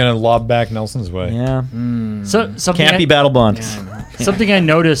 What are you going to lob back Nelson's way? Yeah. So something Can't be Battle Bond. something I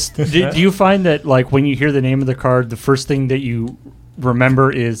noticed. Do you find that like when you hear the name of the card, the first thing that you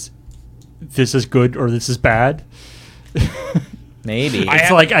remember is this is good or this is bad? Maybe.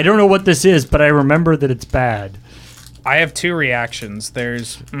 It's like I don't know what this is, but I remember that it's bad. I have 2 reactions.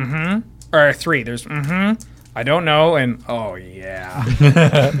 There's or 3. There's I don't know, and oh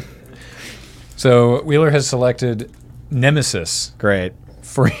yeah. So, Wheeler has selected Nemesis Great.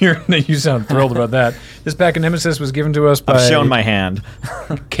 for your... You sound thrilled about that. This pack of Nemesis was given to us by I've shown my hand.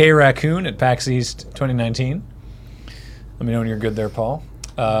 K Raccoon at PAX East 2019. Let me know when you're good there, Paul.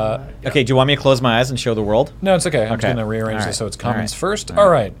 Okay, do you want me to close my eyes and show the world? No, it's okay. I'm just Okay. going to rearrange All this so right. it's commons All right. first. All All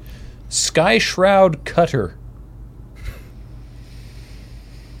right. Sky Shroud Cutter.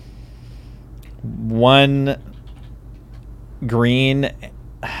 1 green.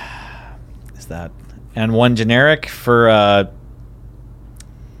 Is that? And 1 generic for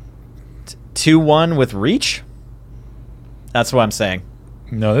 2/1 with reach. That's what I'm saying.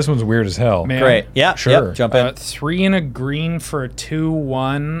 No, this one's weird as hell. Man. Great. Yeah. Sure. Yep, jump in. 3 and a green for a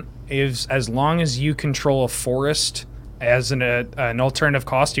 2/1 is as long as you control a forest as an alternative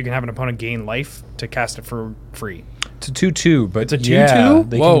cost, you can have an opponent gain life to cast it for free. It's a 2/2, but It's a 2/2? yeah,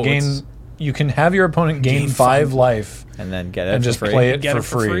 they Whoa, can gain. it's- You can have your opponent gain 5 life And then get it and for just free. play it Get for it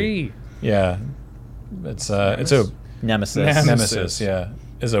for free. free. Yeah, it's a Nemesis. Nemesis. nemesis. Yeah,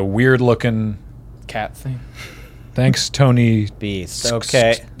 is a weird looking. Cat thing. Thanks, Tony. Beast.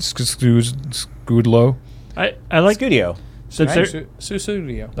 Okay. Skudlow. I like Scudio. that there,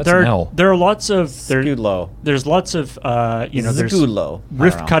 Susudio. That's an there, L. there are lots of Scudlow. there's lots of there's Zagudlo.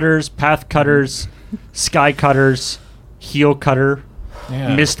 rift cutters, path cutters, sky cutters, heel cutter,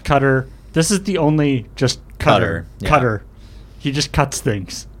 Yeah. mist cutter. This is the only just cutter. Cutter, yeah. Cutter. He just cuts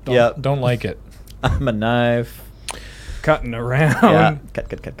things. Yep. Don't like it. I'm a knife. Cutting around. Yeah.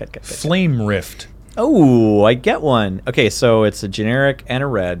 Cut. Flame Rift. Oh, I get one. Okay, so it's a generic and a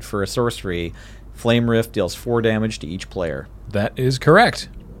red for a sorcery. Flame Rift deals 4 damage to each player. That is correct.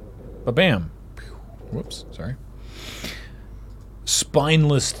 Ba-bam. Whoops, sorry.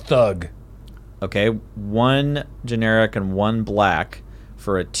 Spineless Thug. Okay, 1 generic and 1 black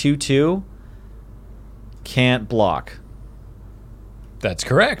for a 2/2. Can't block. That's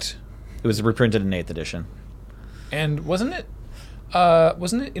correct. It was reprinted in 8th edition. And wasn't it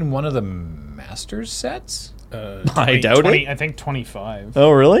in one of the Masters sets? I doubt it. I think 25.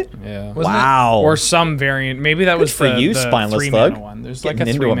 Oh, really? Yeah. Wasn't Wow. Or some variant. Maybe that was for the, you, the Spineless 3 mana Thug. one. There's like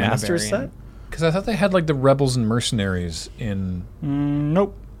Getting a into 3 a mana Masters variant. Because I thought they had like the Rebels and Mercenaries in.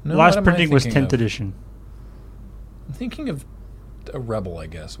 Nope. No, what Last am I printing was thinking 10th of? edition. I'm thinking of a Rebel, I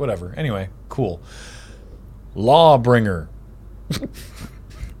guess. Whatever. Anyway, cool. Lawbringer.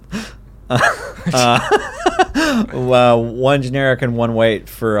 Well, 1 generic and 1 white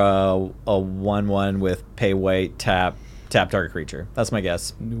for a 1/1 with pay white, tap target creature. That's my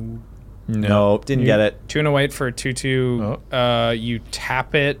guess. Nope, didn't get it. 2 and a white for a 2/2. You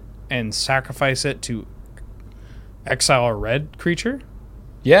tap it and sacrifice it to exile a red creature.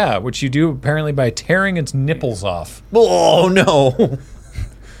 Yeah, which you do apparently by tearing its nipples off. Oh, no.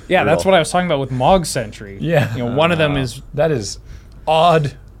 Yeah, that's Brutal. what I was talking about with Mog Sentry. Yeah. You know, one of them is That is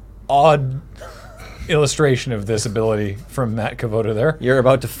odd illustration of this ability from Matt Kavoda there. You're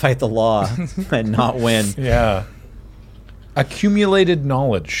about to fight the law and not win. Yeah. Accumulated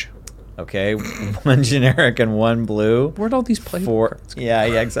knowledge. Okay, 1 generic and 1 blue. Where'd all these play? For yeah,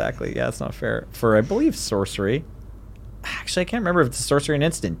 exactly. Yeah, it's not fair. For I believe sorcery. Actually, I can't remember if it's a sorcery or an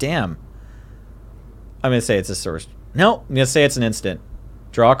instant. Damn. I'm gonna say it's a sorcery. No, I'm gonna say it's an instant.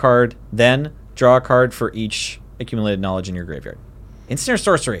 Draw a card, then draw a card for each accumulated knowledge in your graveyard. Instant or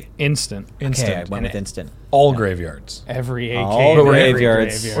sorcery? Instant. Instant. Okay, I went with instant. All graveyards. Every AK. All every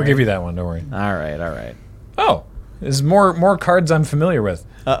graveyards. We'll give you that one, don't worry. All right. Oh, there's more cards I'm familiar with.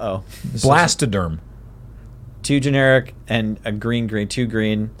 Uh-oh. Blastoderm. 2 generic and a green, 2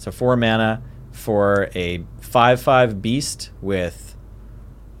 green. So 4 mana for a 5/5 beast with...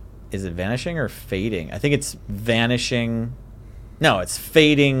 Is it vanishing or fading? I think it's vanishing... No, it's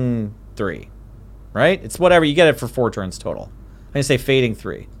fading 3. Right? It's whatever. You get it for 4 turns total. I'm going to say fading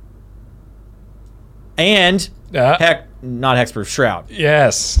 3. And... Heck, not hexproof, shroud.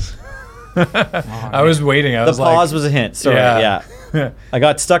 Yes. I was waiting. I The was pause like, was a hint. Sorry, Yeah. yeah. I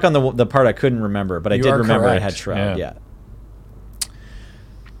got stuck on the part I couldn't remember, but I You did are remember it correct. had shroud. Yeah. Yeah.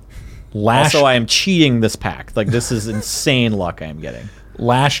 Lash, Also, I am cheating this pack. Like, this is insane luck I am getting.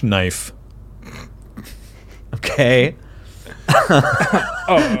 lash knife. Okay.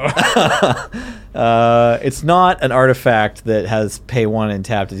 It's not an artifact that has pay 1 and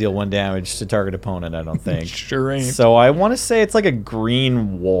tap to deal 1 damage to target opponent, I don't think. Sure ain't. So I want to say it's like a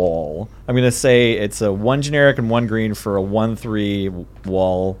green wall. I'm going to say it's a 1 generic and 1 green for a 1/3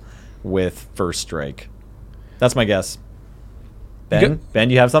 wall with first strike. That's my guess. Ben? Ben,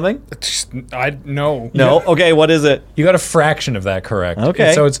 you have something? No. No? Okay, what is it? You got a fraction of that correct.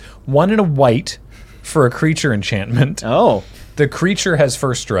 Okay. So it's 1 and a white for a creature enchantment. Oh. The creature has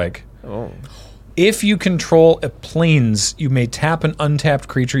first strike. Oh. If you control a plains, you may tap an untapped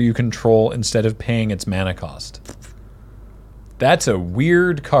creature you control instead of paying its mana cost. That's a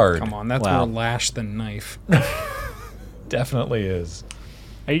weird card. Come on, that's Wow. more lash than knife. Definitely is.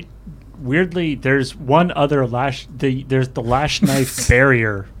 weirdly, there's one other there's the Lash Knife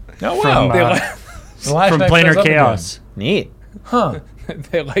barrier Oh, from, wow. The Lash from Knife Planar shows up Chaos. Neat. again. Huh.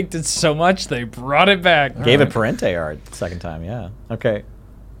 They liked it so much they brought it back. Gave it Parente art the second time. Yeah. Okay.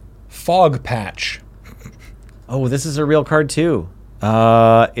 Fog Patch. Oh, this is a real card too.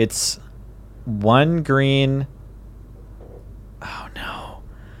 It's 1 green. Oh no.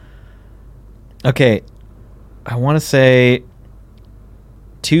 Okay, I want to say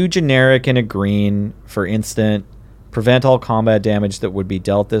 2 generic and a green for instant. Prevent all combat damage that would be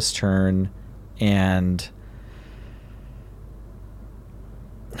dealt this turn, and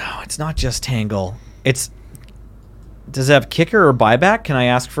no, it's not just Tangle. Does it have kicker or buyback? Can I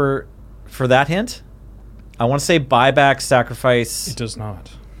ask for that hint? I want to say buyback, sacrifice. It does not.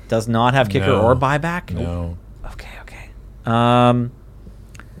 Does not have kicker No. or buyback? No. Okay.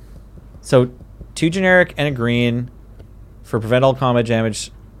 So 2 generic and a green for prevent all combat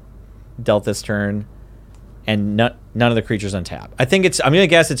damage dealt this turn, and none of the creatures untap. I'm gonna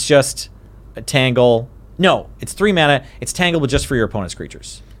guess it's just a Tangle. No, it's 3 mana. It's Tangle, but just for your opponent's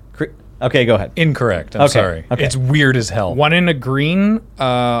creatures. Okay, go ahead. Incorrect. I'm Okay, sorry. okay. It's weird as hell. 1 in a green,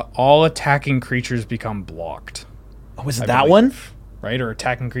 all attacking creatures become blocked. Oh, is it I that believe. one? Right? Or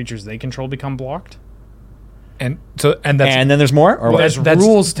attacking creatures they control become blocked? And that's And then there's more? Or Well, what? there's that's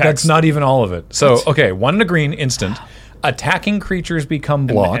rules That's text. not even all of it. So, okay, 1 in a green instant. Attacking creatures become And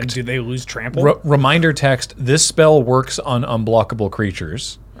blocked. do they lose trample? Reminder text, this spell works on unblockable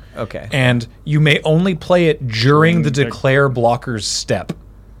creatures. Okay. And you may only play it during the the- declare blocker's step.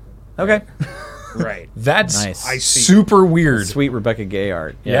 Okay. right. That's Nice. I see. super weird. Sweet Rebecca Gay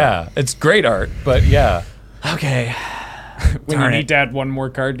art. Yeah, it's great art, but yeah. Okay. When Darn you it. need to add one more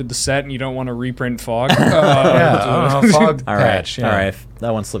card to the set and you don't want to reprint Fog. Yeah, fog All right. patch. Yeah. All right.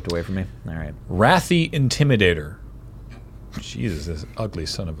 That one slipped away from me. All right. Wrathy Intimidator. Jesus, this ugly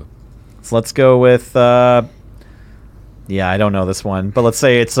son of a... So let's go with. Yeah, I don't know this one, but let's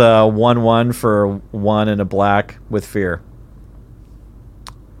say it's a 1/1 for 1 and a black with fear.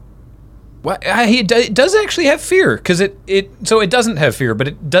 What? It does actually have fear, because it doesn't have fear, but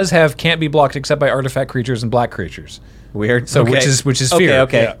it does have can't be blocked except by artifact creatures and black creatures. Weird. So okay. which is fear.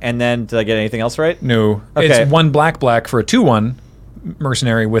 Okay. Yeah. And then did I get anything else right? No, Okay. it's 1 black for a 2/1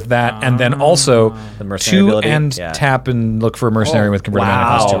 mercenary with that, and then also The mercenary 2 ability? and Yeah. tap and look for a mercenary with converted mana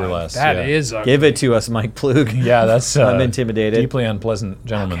cost 2 or Wow. less. That yeah. is ugly. Give it to us, Mike Plug. Yeah, that's I'm intimidated. Deeply unpleasant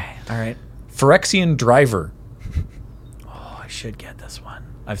gentleman. All right. Phyrexian Driver. Oh, I should get this one.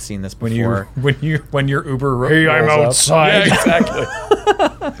 I've seen this When before. when your Uber Hey, I'm rolls up. outside. Yeah,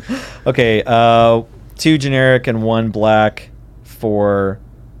 exactly. Okay, 2 generic and 1 black for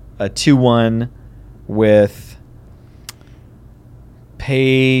a 2/1 with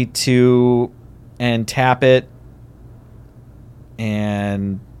pay 2 and tap it,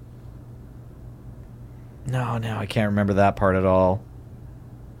 and no, I can't remember that part at all.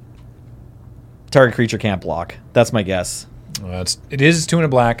 Target creature can't block. That's my guess. It is 2 and a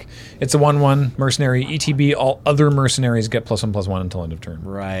black. It's a 1/1 mercenary. ETB. All other mercenaries get +1/+1 until end of turn.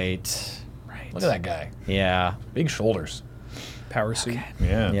 Right. Look at that guy. Yeah. Big shoulders. Power suit.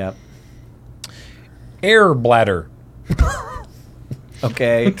 Yeah. Yep. Air Bladder.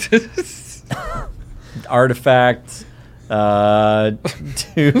 Okay. Artifact, 2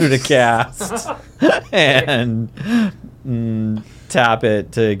 to cast, and tap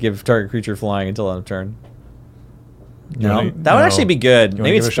it to give target creature flying until end of turn. No, wanna- that would no. actually be good. wanna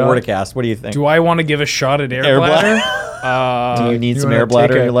Maybe give it's it a 4 to shot? cast. What do you think? Do I want to give a shot at Air, Air Bladder? Do you need you some wanna air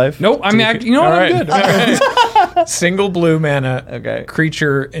bladder take in a- your life? Nope. I'm act. You know what? All I'm right. good. Single blue mana. Okay.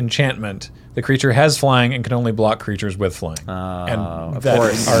 Creature enchantment. The creature has flying and can only block creatures with flying. of and that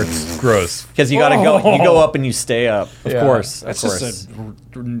course. art's gross. Because you gotta go. You go up and you stay up. Of Yeah. course. That's of course. just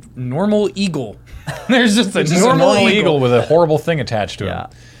a normal eagle. There's just a Just a normal, normal eagle with a horrible thing attached to yeah.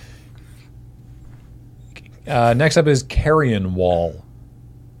 him. Next up is Carrion Wall.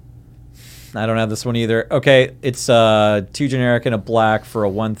 I don't have this one either. Okay, it's 2 generic and a black for a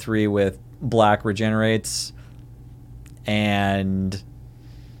 1/3 with black regenerates, and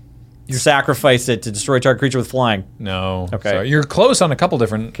you sacrifice it to destroy target creature with flying. No. Okay. Sorry. You're close on a couple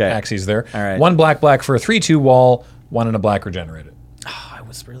different Okay. axes there. All right. 1 black for a 3/2 wall. 1 and a black regenerated. Oh, I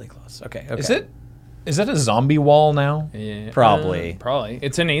was really close. Okay. Is that a zombie wall now? Yeah, Probably. probably.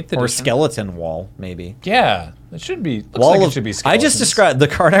 It's an 8th edition. Or skeleton wall, maybe. Yeah. It should be. Looks Wall like of, it should be I skeletons. just described the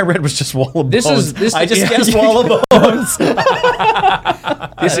card I read was just wall of This bones. is- I just yeah. guessed wall of bones.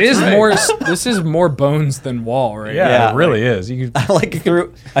 This is more bones than wall, right? Yeah, Yeah. it really is. You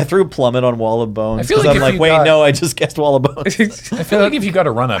could, I threw plummet on wall of bones. I feel 'cause like I'm if like, you wait, got- no, I just guessed wall of bones. I feel like if you got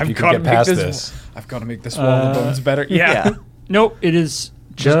a run up, you could gotta get make past this. I've got to make this wall of bones better. yeah. Nope, it is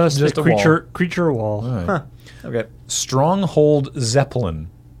Just just a a wall. creature wall. All right. Huh. Okay. Stronghold Zeppelin.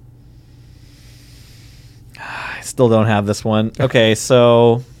 I still don't have this one. Okay,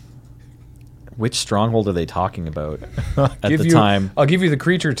 so which stronghold are they talking about at the time? I'll give you the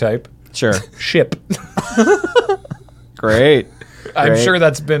creature type. Sure. Ship. Great. I'm Great. sure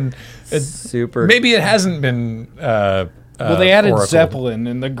that's been Super. maybe it hasn't been. Well, they added oracled. Zeppelin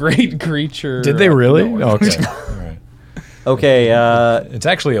and the great creature. Did they really? No. Okay. All right. Okay, It's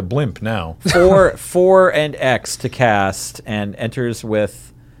actually a blimp now. 4 and X to cast, and enters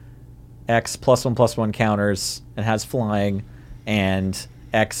with X +1/+1 counters, and has flying, and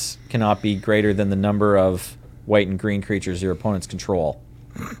X cannot be greater than the number of white and green creatures your opponents control.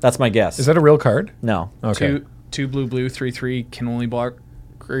 That's my guess. Is that a real card? No. Okay. Two blue, 3/3 can only block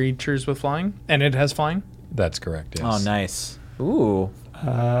creatures with flying, and it has flying. That's correct. Yes. Oh, nice. Ooh.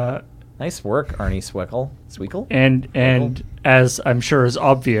 Nice work, Arnie Sweekle. And as I'm sure is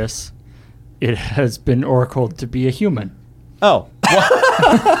obvious, it has been oracled to be a human. Oh.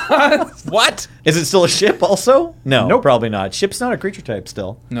 What? Is it still a ship also? No, Nope. probably not. Ship's not a creature type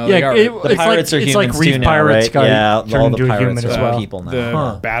still. No, they are. The it's pirates like, are it's humans like Reef too now, Pirates right? got Yeah, all turned the into a pirates human are as well. people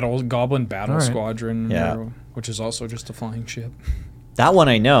now. the Goblin Battle All right. Squadron, Yeah. which is also just a flying ship. That one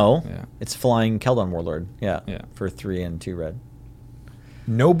I know. Yeah. It's Flying Keldon Warlord. Yeah. Yeah. For 3 and 2 red.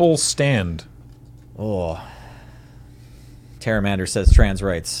 Noble Stand. Oh. Terramander says trans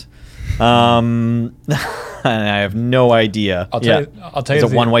rights. And I have no idea. I'll tell you Is it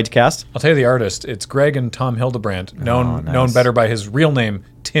the- 1 white to cast? I'll tell you the artist. It's Greg and Tom Hildebrandt, known nice. better by his real name,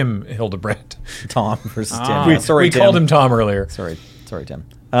 Tim Hildebrandt. Tom versus Ah. Tim. Sorry, we Tim. called him Tom earlier. Sorry, Tim.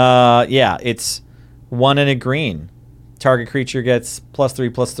 Yeah, it's 1 and a green. Target creature gets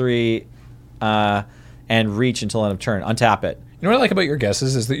 +3/+3, and reach until end of turn. Untap it. You know what I like about your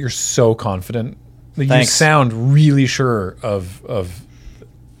guesses is that you're so confident. That you Thanks. sound really sure of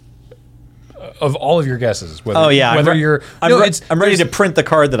all of your guesses. Whether, Oh yeah, whether I'm, re- you're. I'm, no, re- it's, I'm ready to there's- print the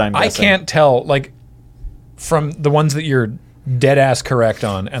card that I'm I guessing. can't tell like from the ones that you're dead ass correct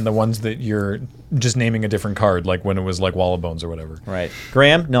on, and the ones that you're just naming a different card, like when it was like Wall of Bones or whatever. Right,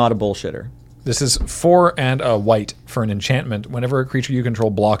 Graham, not a bullshitter. This is 4 and a white for an enchantment. Whenever a creature you control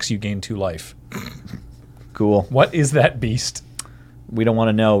blocks, you gain 2 life. Cool. What is that beast? We don't want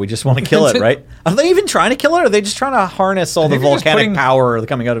to know. We just want to kill it, right? Are they even trying to kill it, or are they just trying to harness all the think they're just volcanic putting- power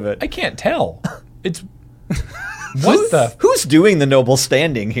coming out of it? I can't tell. It's what the Who's doing the noble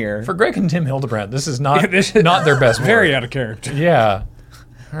standing here? for Greg and Tim Hildebrandt. This is not this is not their best. Very work. out of character. Yeah.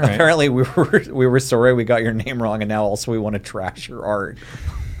 All right. Apparently, we were sorry we got your name wrong, and now also we want to trash your art.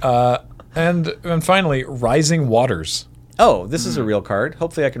 And finally, Rising Waters. Oh, this is a real card.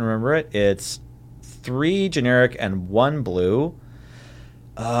 Hopefully, I can remember it. It's 3 generic and 1 blue.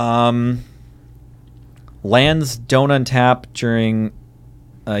 Lands don't untap during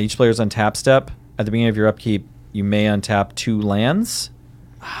each player's untap step. At the beginning of your upkeep, you may untap 2 lands.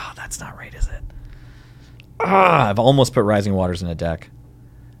 Ah, that's not right, is it? I've almost put Rising Waters in a deck.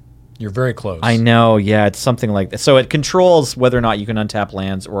 You're very close. I know, yeah, it's something like this. So it controls whether or not you can untap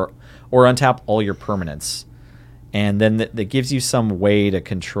lands or untap all your permanents. And then that gives you some way to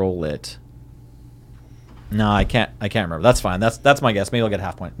control it. No, I can't remember. That's fine. That's my guess. Maybe I'll get a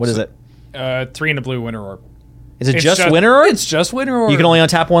half point. What is it? 3 and a blue Winter Orb. Is it just Winter Orb? It's just Winter Orb. You can only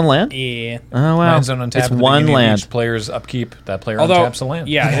untap 1 land? Yeah. Oh, wow. Lands don't untap It's at the 1 beginning of land. Each player's upkeep. That player Although, untaps a land.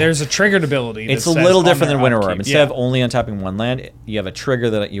 yeah, there's a triggered ability. that It's a says little on different their than Winter upkeep. Orb. Instead Yeah. of only untapping 1 land, you have a trigger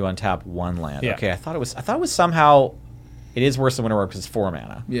that you untap 1 land. Yeah. Okay, I thought it was somehow it is worse than Winter Orb because it's 4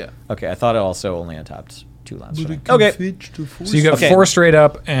 mana. Yeah. Okay, I thought it also only untapped 2 lands. for me. Okay. So you got Okay. 4 straight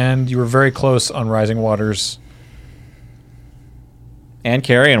up, and you were very close on Rising Waters, And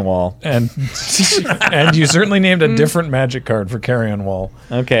Carrion Wall. and and you certainly named a different Magic card for Carrion Wall.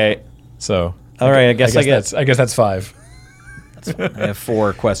 Okay. So All right, I guess I guess that's 5. I have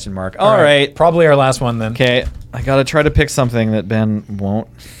 4 question mark. All right. Probably our last one then. Okay, I gotta try to pick something that Ben won't.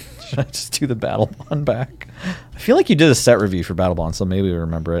 Should I just do the Battle Bond back? I feel like you did a set review for Battle Bond, so maybe we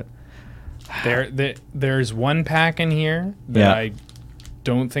remember it. There's one pack in here that Yeah. I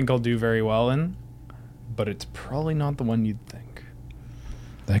don't think I'll do very well in, but it's probably not the one you'd think.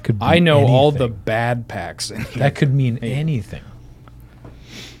 That could. Be I know all anything. the bad packs in here. That could mean anything.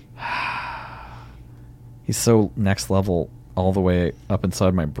 He's so next level all the way up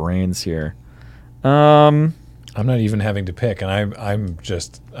inside my brains here. I'm not even having to pick, and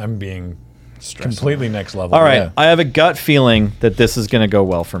I'm being completely next level. all right. Yeah. I have a gut feeling that this is gonna go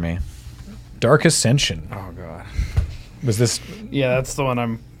well for me. Dark Ascension. Oh god. Was this Yeah, that's the one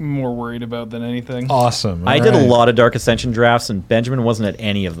I'm more worried about than anything. awesome? I did a All right. lot of Dark Ascension drafts, and Benjamin wasn't at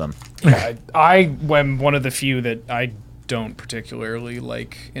any of them. I am one of the few that I don't particularly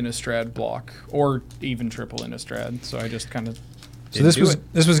like Innistrad block or even triple Innistrad, so I just kind of. So this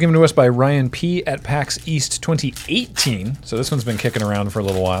was given to us by Ryan P at PAX East 2018. So this one's been kicking around for a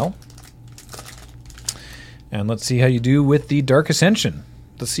little while. And let's see how you do with the Dark Ascension,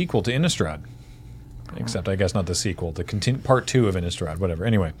 the sequel to Innistrad. Except I guess not the sequel, the part 2 of Innistrad, whatever.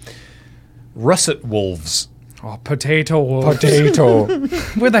 Anyway, Russet Wolves. Oh, potato wolves. Potato.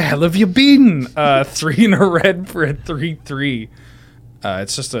 Where the hell have you been? 3 in a red for a 3/3.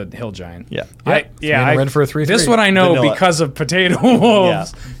 It's just a hill giant. Yeah. I red for a 3/3. This one I know Vanilla. because of potato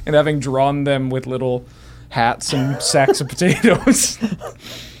wolves and having drawn them with little hats and sacks of potatoes.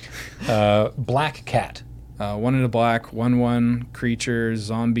 Black Cat. 1 in a black, 1/1 creature,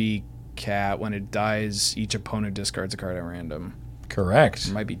 zombie cat. When it dies, each opponent discards a card at random. Correct.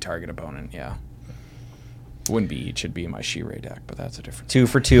 It might be target opponent, yeah. Wouldn't be each, it'd be my She-Ray deck, but that's a different 2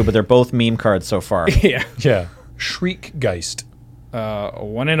 for 2, but they're both meme cards so far. Yeah. Yeah. Shriekgeist.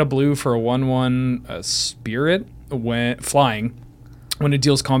 1 in a blue for a 1/1 spirit when flying. When it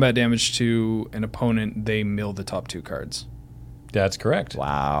deals combat damage to an opponent, they mill the top 2 cards. That's correct.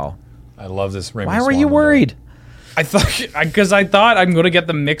 Wow. I love this Raymond Why were Swan you one. worried? I thought because I thought I'm going to get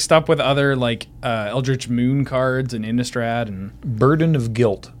them mixed up with other like Eldritch Moon cards and Innistrad and. Burden of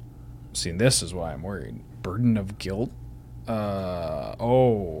Guilt. See, this is why I'm worried. Burden of Guilt.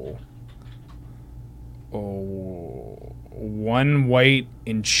 One white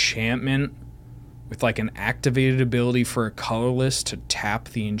enchantment with like an activated ability for a colorless to tap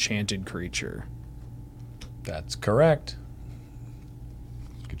the enchanted creature. That's correct.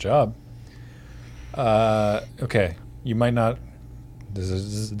 Good job. Okay. You might not... This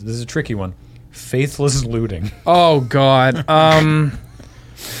is a tricky one. Faithless Looting. Oh God.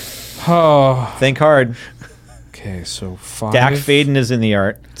 Oh. Think hard. Okay, so 5. Dak Faden is in the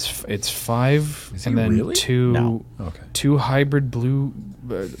art. It's 5, Is and he then really? 2. No. Okay. 2 hybrid blue,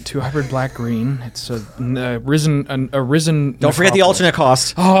 2 hybrid black green. It's a risen. Don't forget the alternate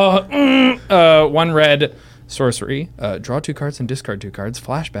cost. 1 red sorcery. Draw 2 cards and discard 2 cards.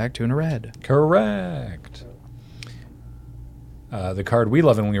 Flashback 2 in a red. Correct. The card we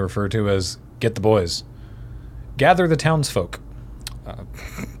love and we refer to as Get the Boys. Gather the Townsfolk.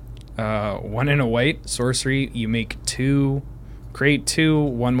 1 in a white sorcery. You make 2, create 2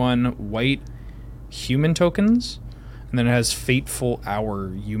 1/1 white human tokens, and then it has Fateful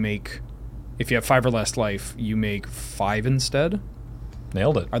Hour. You make, if you have 5 or less life, you make 5 instead.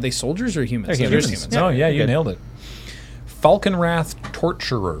 Nailed it. Are they soldiers or humans? They're They're humans. just Oh, yeah, you good. nailed it. Falconwrath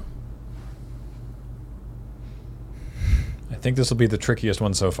Torturer. I think this will be the trickiest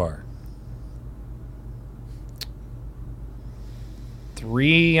one so far.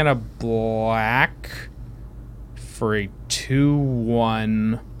 3 and a black for a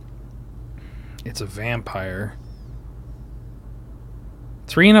 2/1. It's a vampire.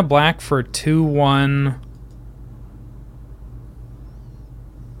 3 and a black for a 2/1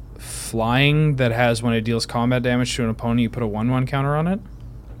 flying that has, when it deals combat damage to an opponent, you put a 1/1 counter on it.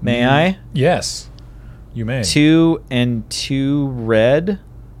 May I? Yes. You may. 2 and 2 red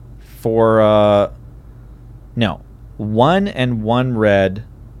for no. 1 and 1 red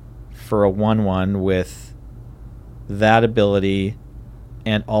for a 1/1 with that ability,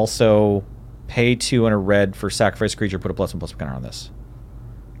 and also pay 2 and a red for sacrifice creature, put a +1/+1 counter on this.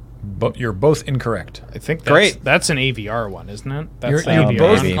 But you're both incorrect. I think Great. that's an AVR one, isn't it? That's You're, the you're AVR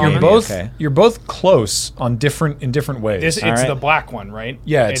both maybe, you're uncommon. both okay. you're both close on in different ways. It's All right. the black one, right?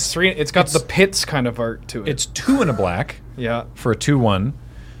 Yeah, it's it's- 3. It's got it's- the pits kind of art to it. It's 2 and a black yeah, for a 2/1.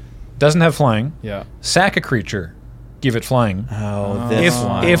 Doesn't have flying. yeah. Sack a creature. Give it flying. Oh, If this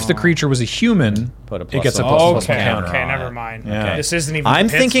one. if the creature was a human, Put a it gets a +1/+1 +1/+1 Okay, counter. okay, on never it. mind. Yeah. Okay. This isn't even. I'm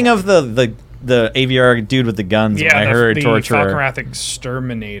the pits thinking one. of the AVR dude with the guns when I heard the Torturer. Falconwrath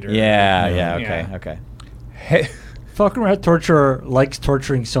Exterminator. Yeah, okay, Yeah. okay. Hey, Falconwrath Torturer likes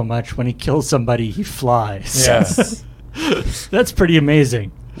torturing so much, when he kills somebody, he flies. yeah. That's pretty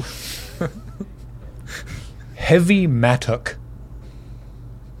amazing. Heavy Mattock.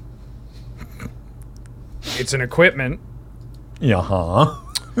 It's an equipment. Yeah.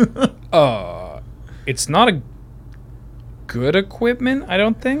 It's not a good equipment, I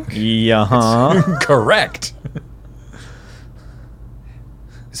don't think. Yeah. Correct.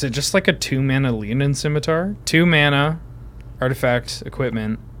 Is it just like a 2-mana Leonin Scimitar? 2 mana, artifact,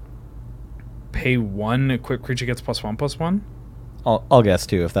 equipment. Pay 1, equipped creature gets +1/+1. I'll guess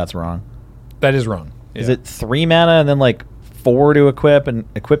too if that's wrong. That is wrong. Is it 3 mana and then like 4 to equip, and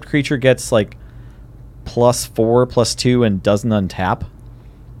equipped creature gets like +4/+2 and doesn't untap?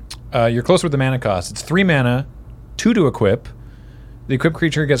 You're close with the mana cost. It's 3 mana, 2 to equip. The equipped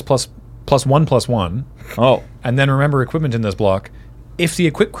creature gets +1/+1. Oh, And then remember equipment in this block. If the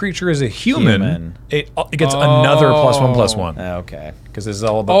equipped creature is a human, Human. it gets another +1/+1. okay. Because this is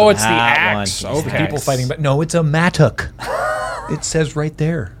all about Oh, the, it's the that axe. one. it's the Okay. people fighting. But no, it's a mattock. It says right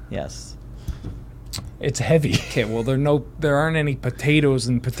there. Yes. It's heavy. Okay, well there aren't any potatoes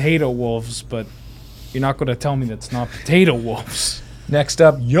in Potato Wolves, but you're not going to tell me that's not Potato Wolves. Next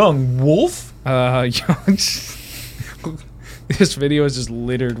up, Young Wolf. This video is just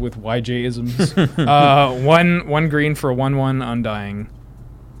littered with YJ-isms. One green for a 1/1 Undying.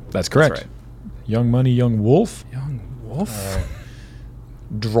 That's correct. right. Young Money, Young Wolf. Young Wolf.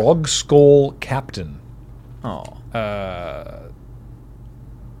 Drog Skull Captain. Oh.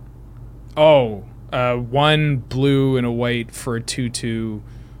 One blue and a white for a 2/2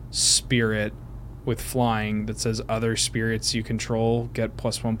 spirit with flying that says other spirits you control get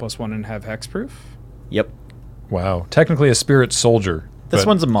 +1/+1 and have hexproof. Yep. Wow. Technically a spirit soldier. This but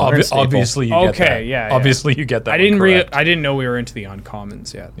one's a modern staple. Obviously you get Okay, that. yeah. Obviously you get that. I one correct. I didn't know we were into the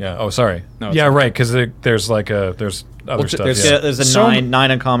uncommons yet. Yeah. Oh, sorry. No, it's yeah, okay. right. Because there's like there's other stuff. there's- yeah. There's a So- nine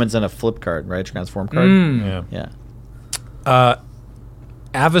uncommons and a flip card, right? Transform card. Yeah. Yeah.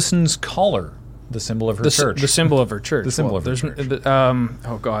 Avison's collar, the symbol of her church. The symbol of her church. The symbol of her there's church.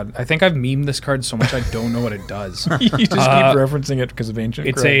 oh god, I think I've memed this card so much I don't know what it does. you just keep referencing it because of ancient.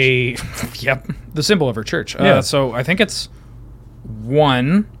 It's grudge. yep, the symbol of her church. Yeah. So I think it's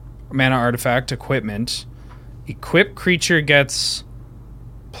 1 mana artifact equipment. Equipped creature gets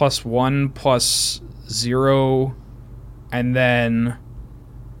 +1/+0, and then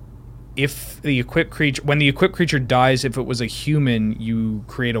if the equipped creature, when the equipped creature dies, if it was a human, you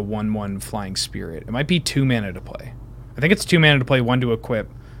create a 1/1 flying spirit. It might be 2 mana to play. I think it's 2 mana to play, 1 to equip,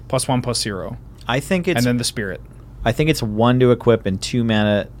 +1/+0, I think it's and then the spirit. 1 to equip and 2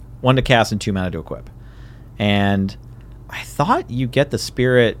 mana, 1 to cast and 2 mana to equip. And I thought you get the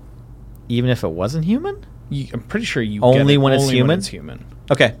spirit even if it wasn't human? I'm pretty sure you Only get it when it's only human? When it's human.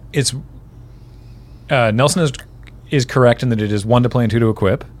 Okay. It's Nelson is correct in that it is 1 to play and 2 to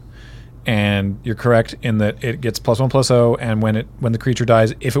equip, and you're correct in that it gets +1/+0, and when the creature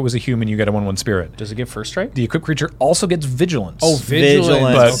dies, if it was a human, you get a 1/1 spirit. Does it get first strike? The equipped creature also gets vigilance. Oh,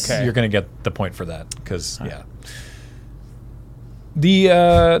 vigilance. but Okay. you're going to get the point for that because yeah.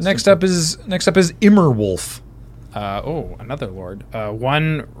 The next up is Immerwolf. Another lord.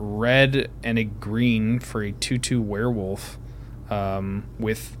 1 red and a green for a 2/2 werewolf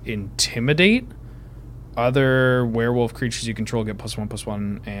with Intimidate. Other werewolf creatures you control get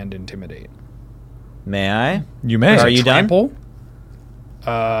 +1/+1 and Intimidate. May I? You may. Are you done? Trample?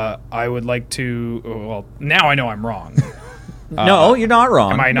 I would like to. Well, now I know I'm wrong. No, you're not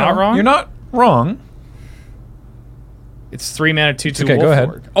wrong. Am I not wrong? You're not wrong. It's 3 mana 2/2 okay, wolf go ahead.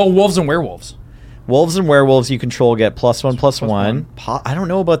 lord. Oh, wolves and werewolves. Wolves and werewolves you control get +1/+1. +1. I don't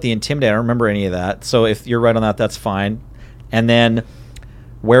know about the Intimidate. I don't remember any of that. So if you're right on that, that's fine. And then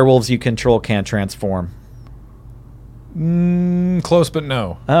werewolves you control can't transform. Close, but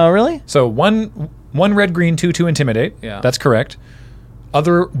no. Oh, really? So one red green 2/2 Intimidate. Yeah. That's correct.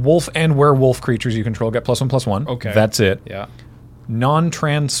 Other wolf and werewolf creatures you control get +1/+1. Okay. That's it. Yeah.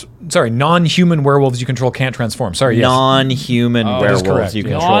 Non-human werewolves you control can't transform. Sorry, yes. Non-human that is werewolves correct, you yeah.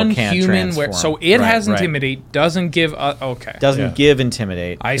 control can't Non-human transform. so it Right, has right. Intimidate, doesn't give. Okay. Doesn't Yeah. give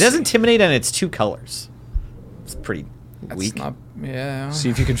Intimidate. I It does see. Intimidate and it's 2 colors. It's pretty That's weak. not. Yeah. See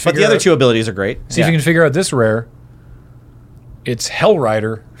if you can figure But the other out, 2 abilities are great. See if you can figure out this rare. It's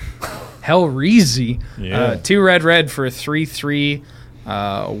Hellrider. Hellreezy. Yeah. 2 red for a 3/3.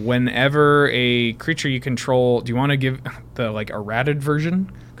 Whenever a creature you control, do you want to give the errated version?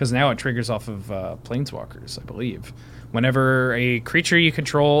 Because now it triggers off of planeswalkers, I believe. Whenever a creature you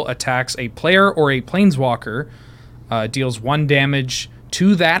control attacks a player or a planeswalker, deals 1 damage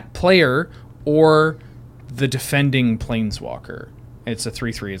to that player or the defending planeswalker. It's a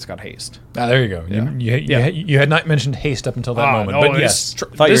 3/3. It's got haste. There you go. Yeah. You had not mentioned haste up until that moment, no, but this yes.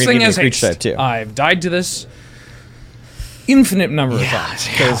 Thought you were this gonna thing give me has a creature haste. type, too. I've died to this infinite number of times.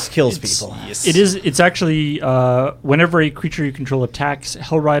 kills people. It's actually whenever a creature you control attacks,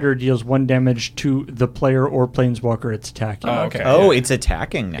 Hellrider deals 1 damage to the player or planeswalker it's attacking. Oh, okay. Oh, it's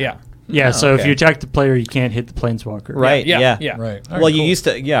attacking now. Yeah. Yeah, so if okay. you attack the player, you can't hit the planeswalker. Right. Yeah. Right. Well, you used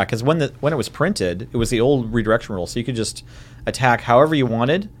to, because when it was printed, it was the old redirection rule, so you could just attack however you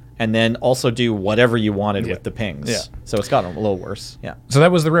wanted, and then also do whatever you wanted with the pings. Yeah. So it's gotten a little worse. Yeah. So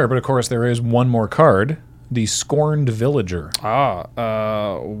that was the rare, but of course there is one more card, the Scorned Villager.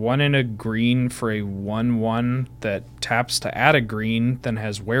 1 in a green for a 1/1 that taps to add a green, then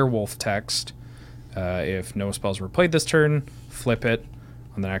has werewolf text. If no spells were played this turn, flip it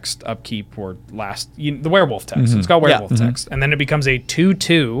on the next upkeep or the werewolf text. It's got werewolf text. And then it becomes a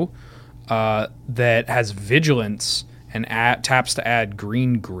 2/2 that has vigilance and taps to add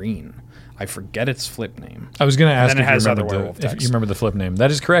green. I forget its flip name. I was going to ask then it has if other you werewolf remember if text. you remember the flip name.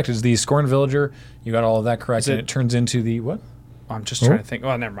 That is correct. It's the Scorn Villager. You got all of that correct. Is And it- it turns into the what? I'm just trying to think.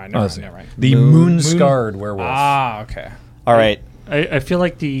 Oh, never mind. that's Never mind. The Moon-Scarred Werewolf. Ah, okay. All right. I feel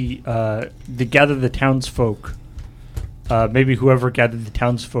like the gather the townsfolk, maybe whoever gathered the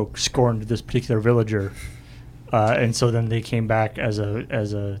townsfolk scorned this particular villager, and so then they came back as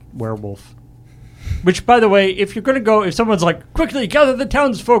a werewolf. Which, by the way, if you're gonna go, if someone's like, quickly gather the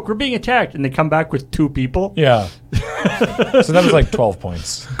townsfolk, we're being attacked, and they come back with 2 people, Yeah. So that was like 12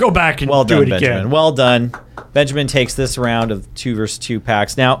 points. go back and Well do done, it Benjamin. again. Well done. Benjamin takes this round of 2 versus 2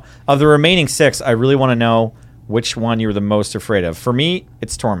 packs. Now, of the remaining 6, I really want to know which one you were the most afraid of. For me,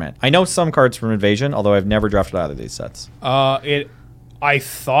 it's Torment. I know some cards from Invasion, although I've never drafted either of these sets. I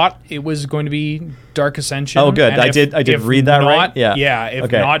thought it was going to be Dark Ascension. Oh, good. and I did if read that right? not- Yeah. Yeah. If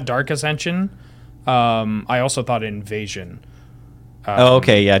Okay. not Dark Ascension, I also thought Invasion. Oh,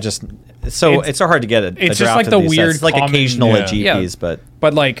 okay. Yeah, just so it's- it's so hard to get a it's just draft like of the these weird sets. It's like common- occasional Yeah. at GPs, but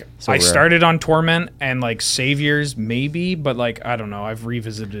But like, So I rare. started on Torment and like Saviors maybe, but like I don't know. I've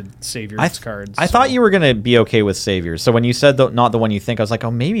revisited Saviors cards. I thought you were going to be okay with Saviors. So when you said not the one you think, I was like, oh,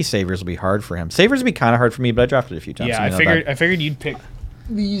 maybe Saviors will be hard for him. Saviors would be kind of hard for me, but I drafted it a few times. Yeah, so I you know figured. that. I figured you'd pick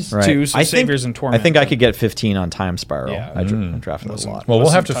these Right. two. So I think- Saviors and Torment. I think I could get 15 on Time Spiral. Yeah. I drafted it a lot. Well, we'll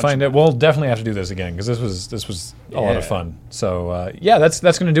have to touch find on it. We'll definitely have to do this again because this was a lot of Yeah. fun. So yeah, that's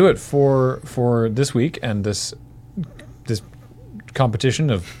going to do it for this week and this competition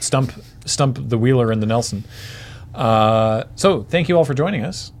of stump the Wheeler and the Nelson. So thank you all for joining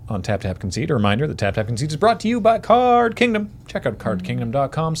us on Tap Tap Conceit. A reminder that Tap Tap Conceit is brought to you by Card Kingdom. Check out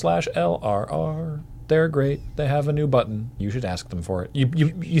cardkingdom.com/LRR. They're great. They have a new button. You should ask them for it.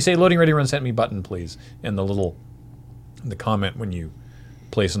 You say Loading Ready Run sent me button, please, in the comment when you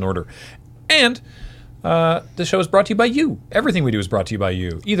place an order. And this show is brought to you by you. Everything we do is brought to you by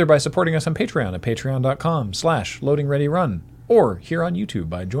you, either by supporting us on Patreon at patreon.com/loadingreadyrun, or here on YouTube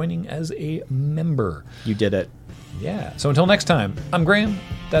by joining as a member. You did it. Yeah. So until next time, I'm Graham.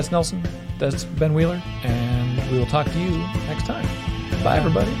 That's Nelson. That's Ben Wheeler. And we will talk to you next time. Bye,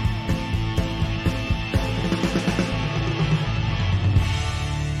 everybody.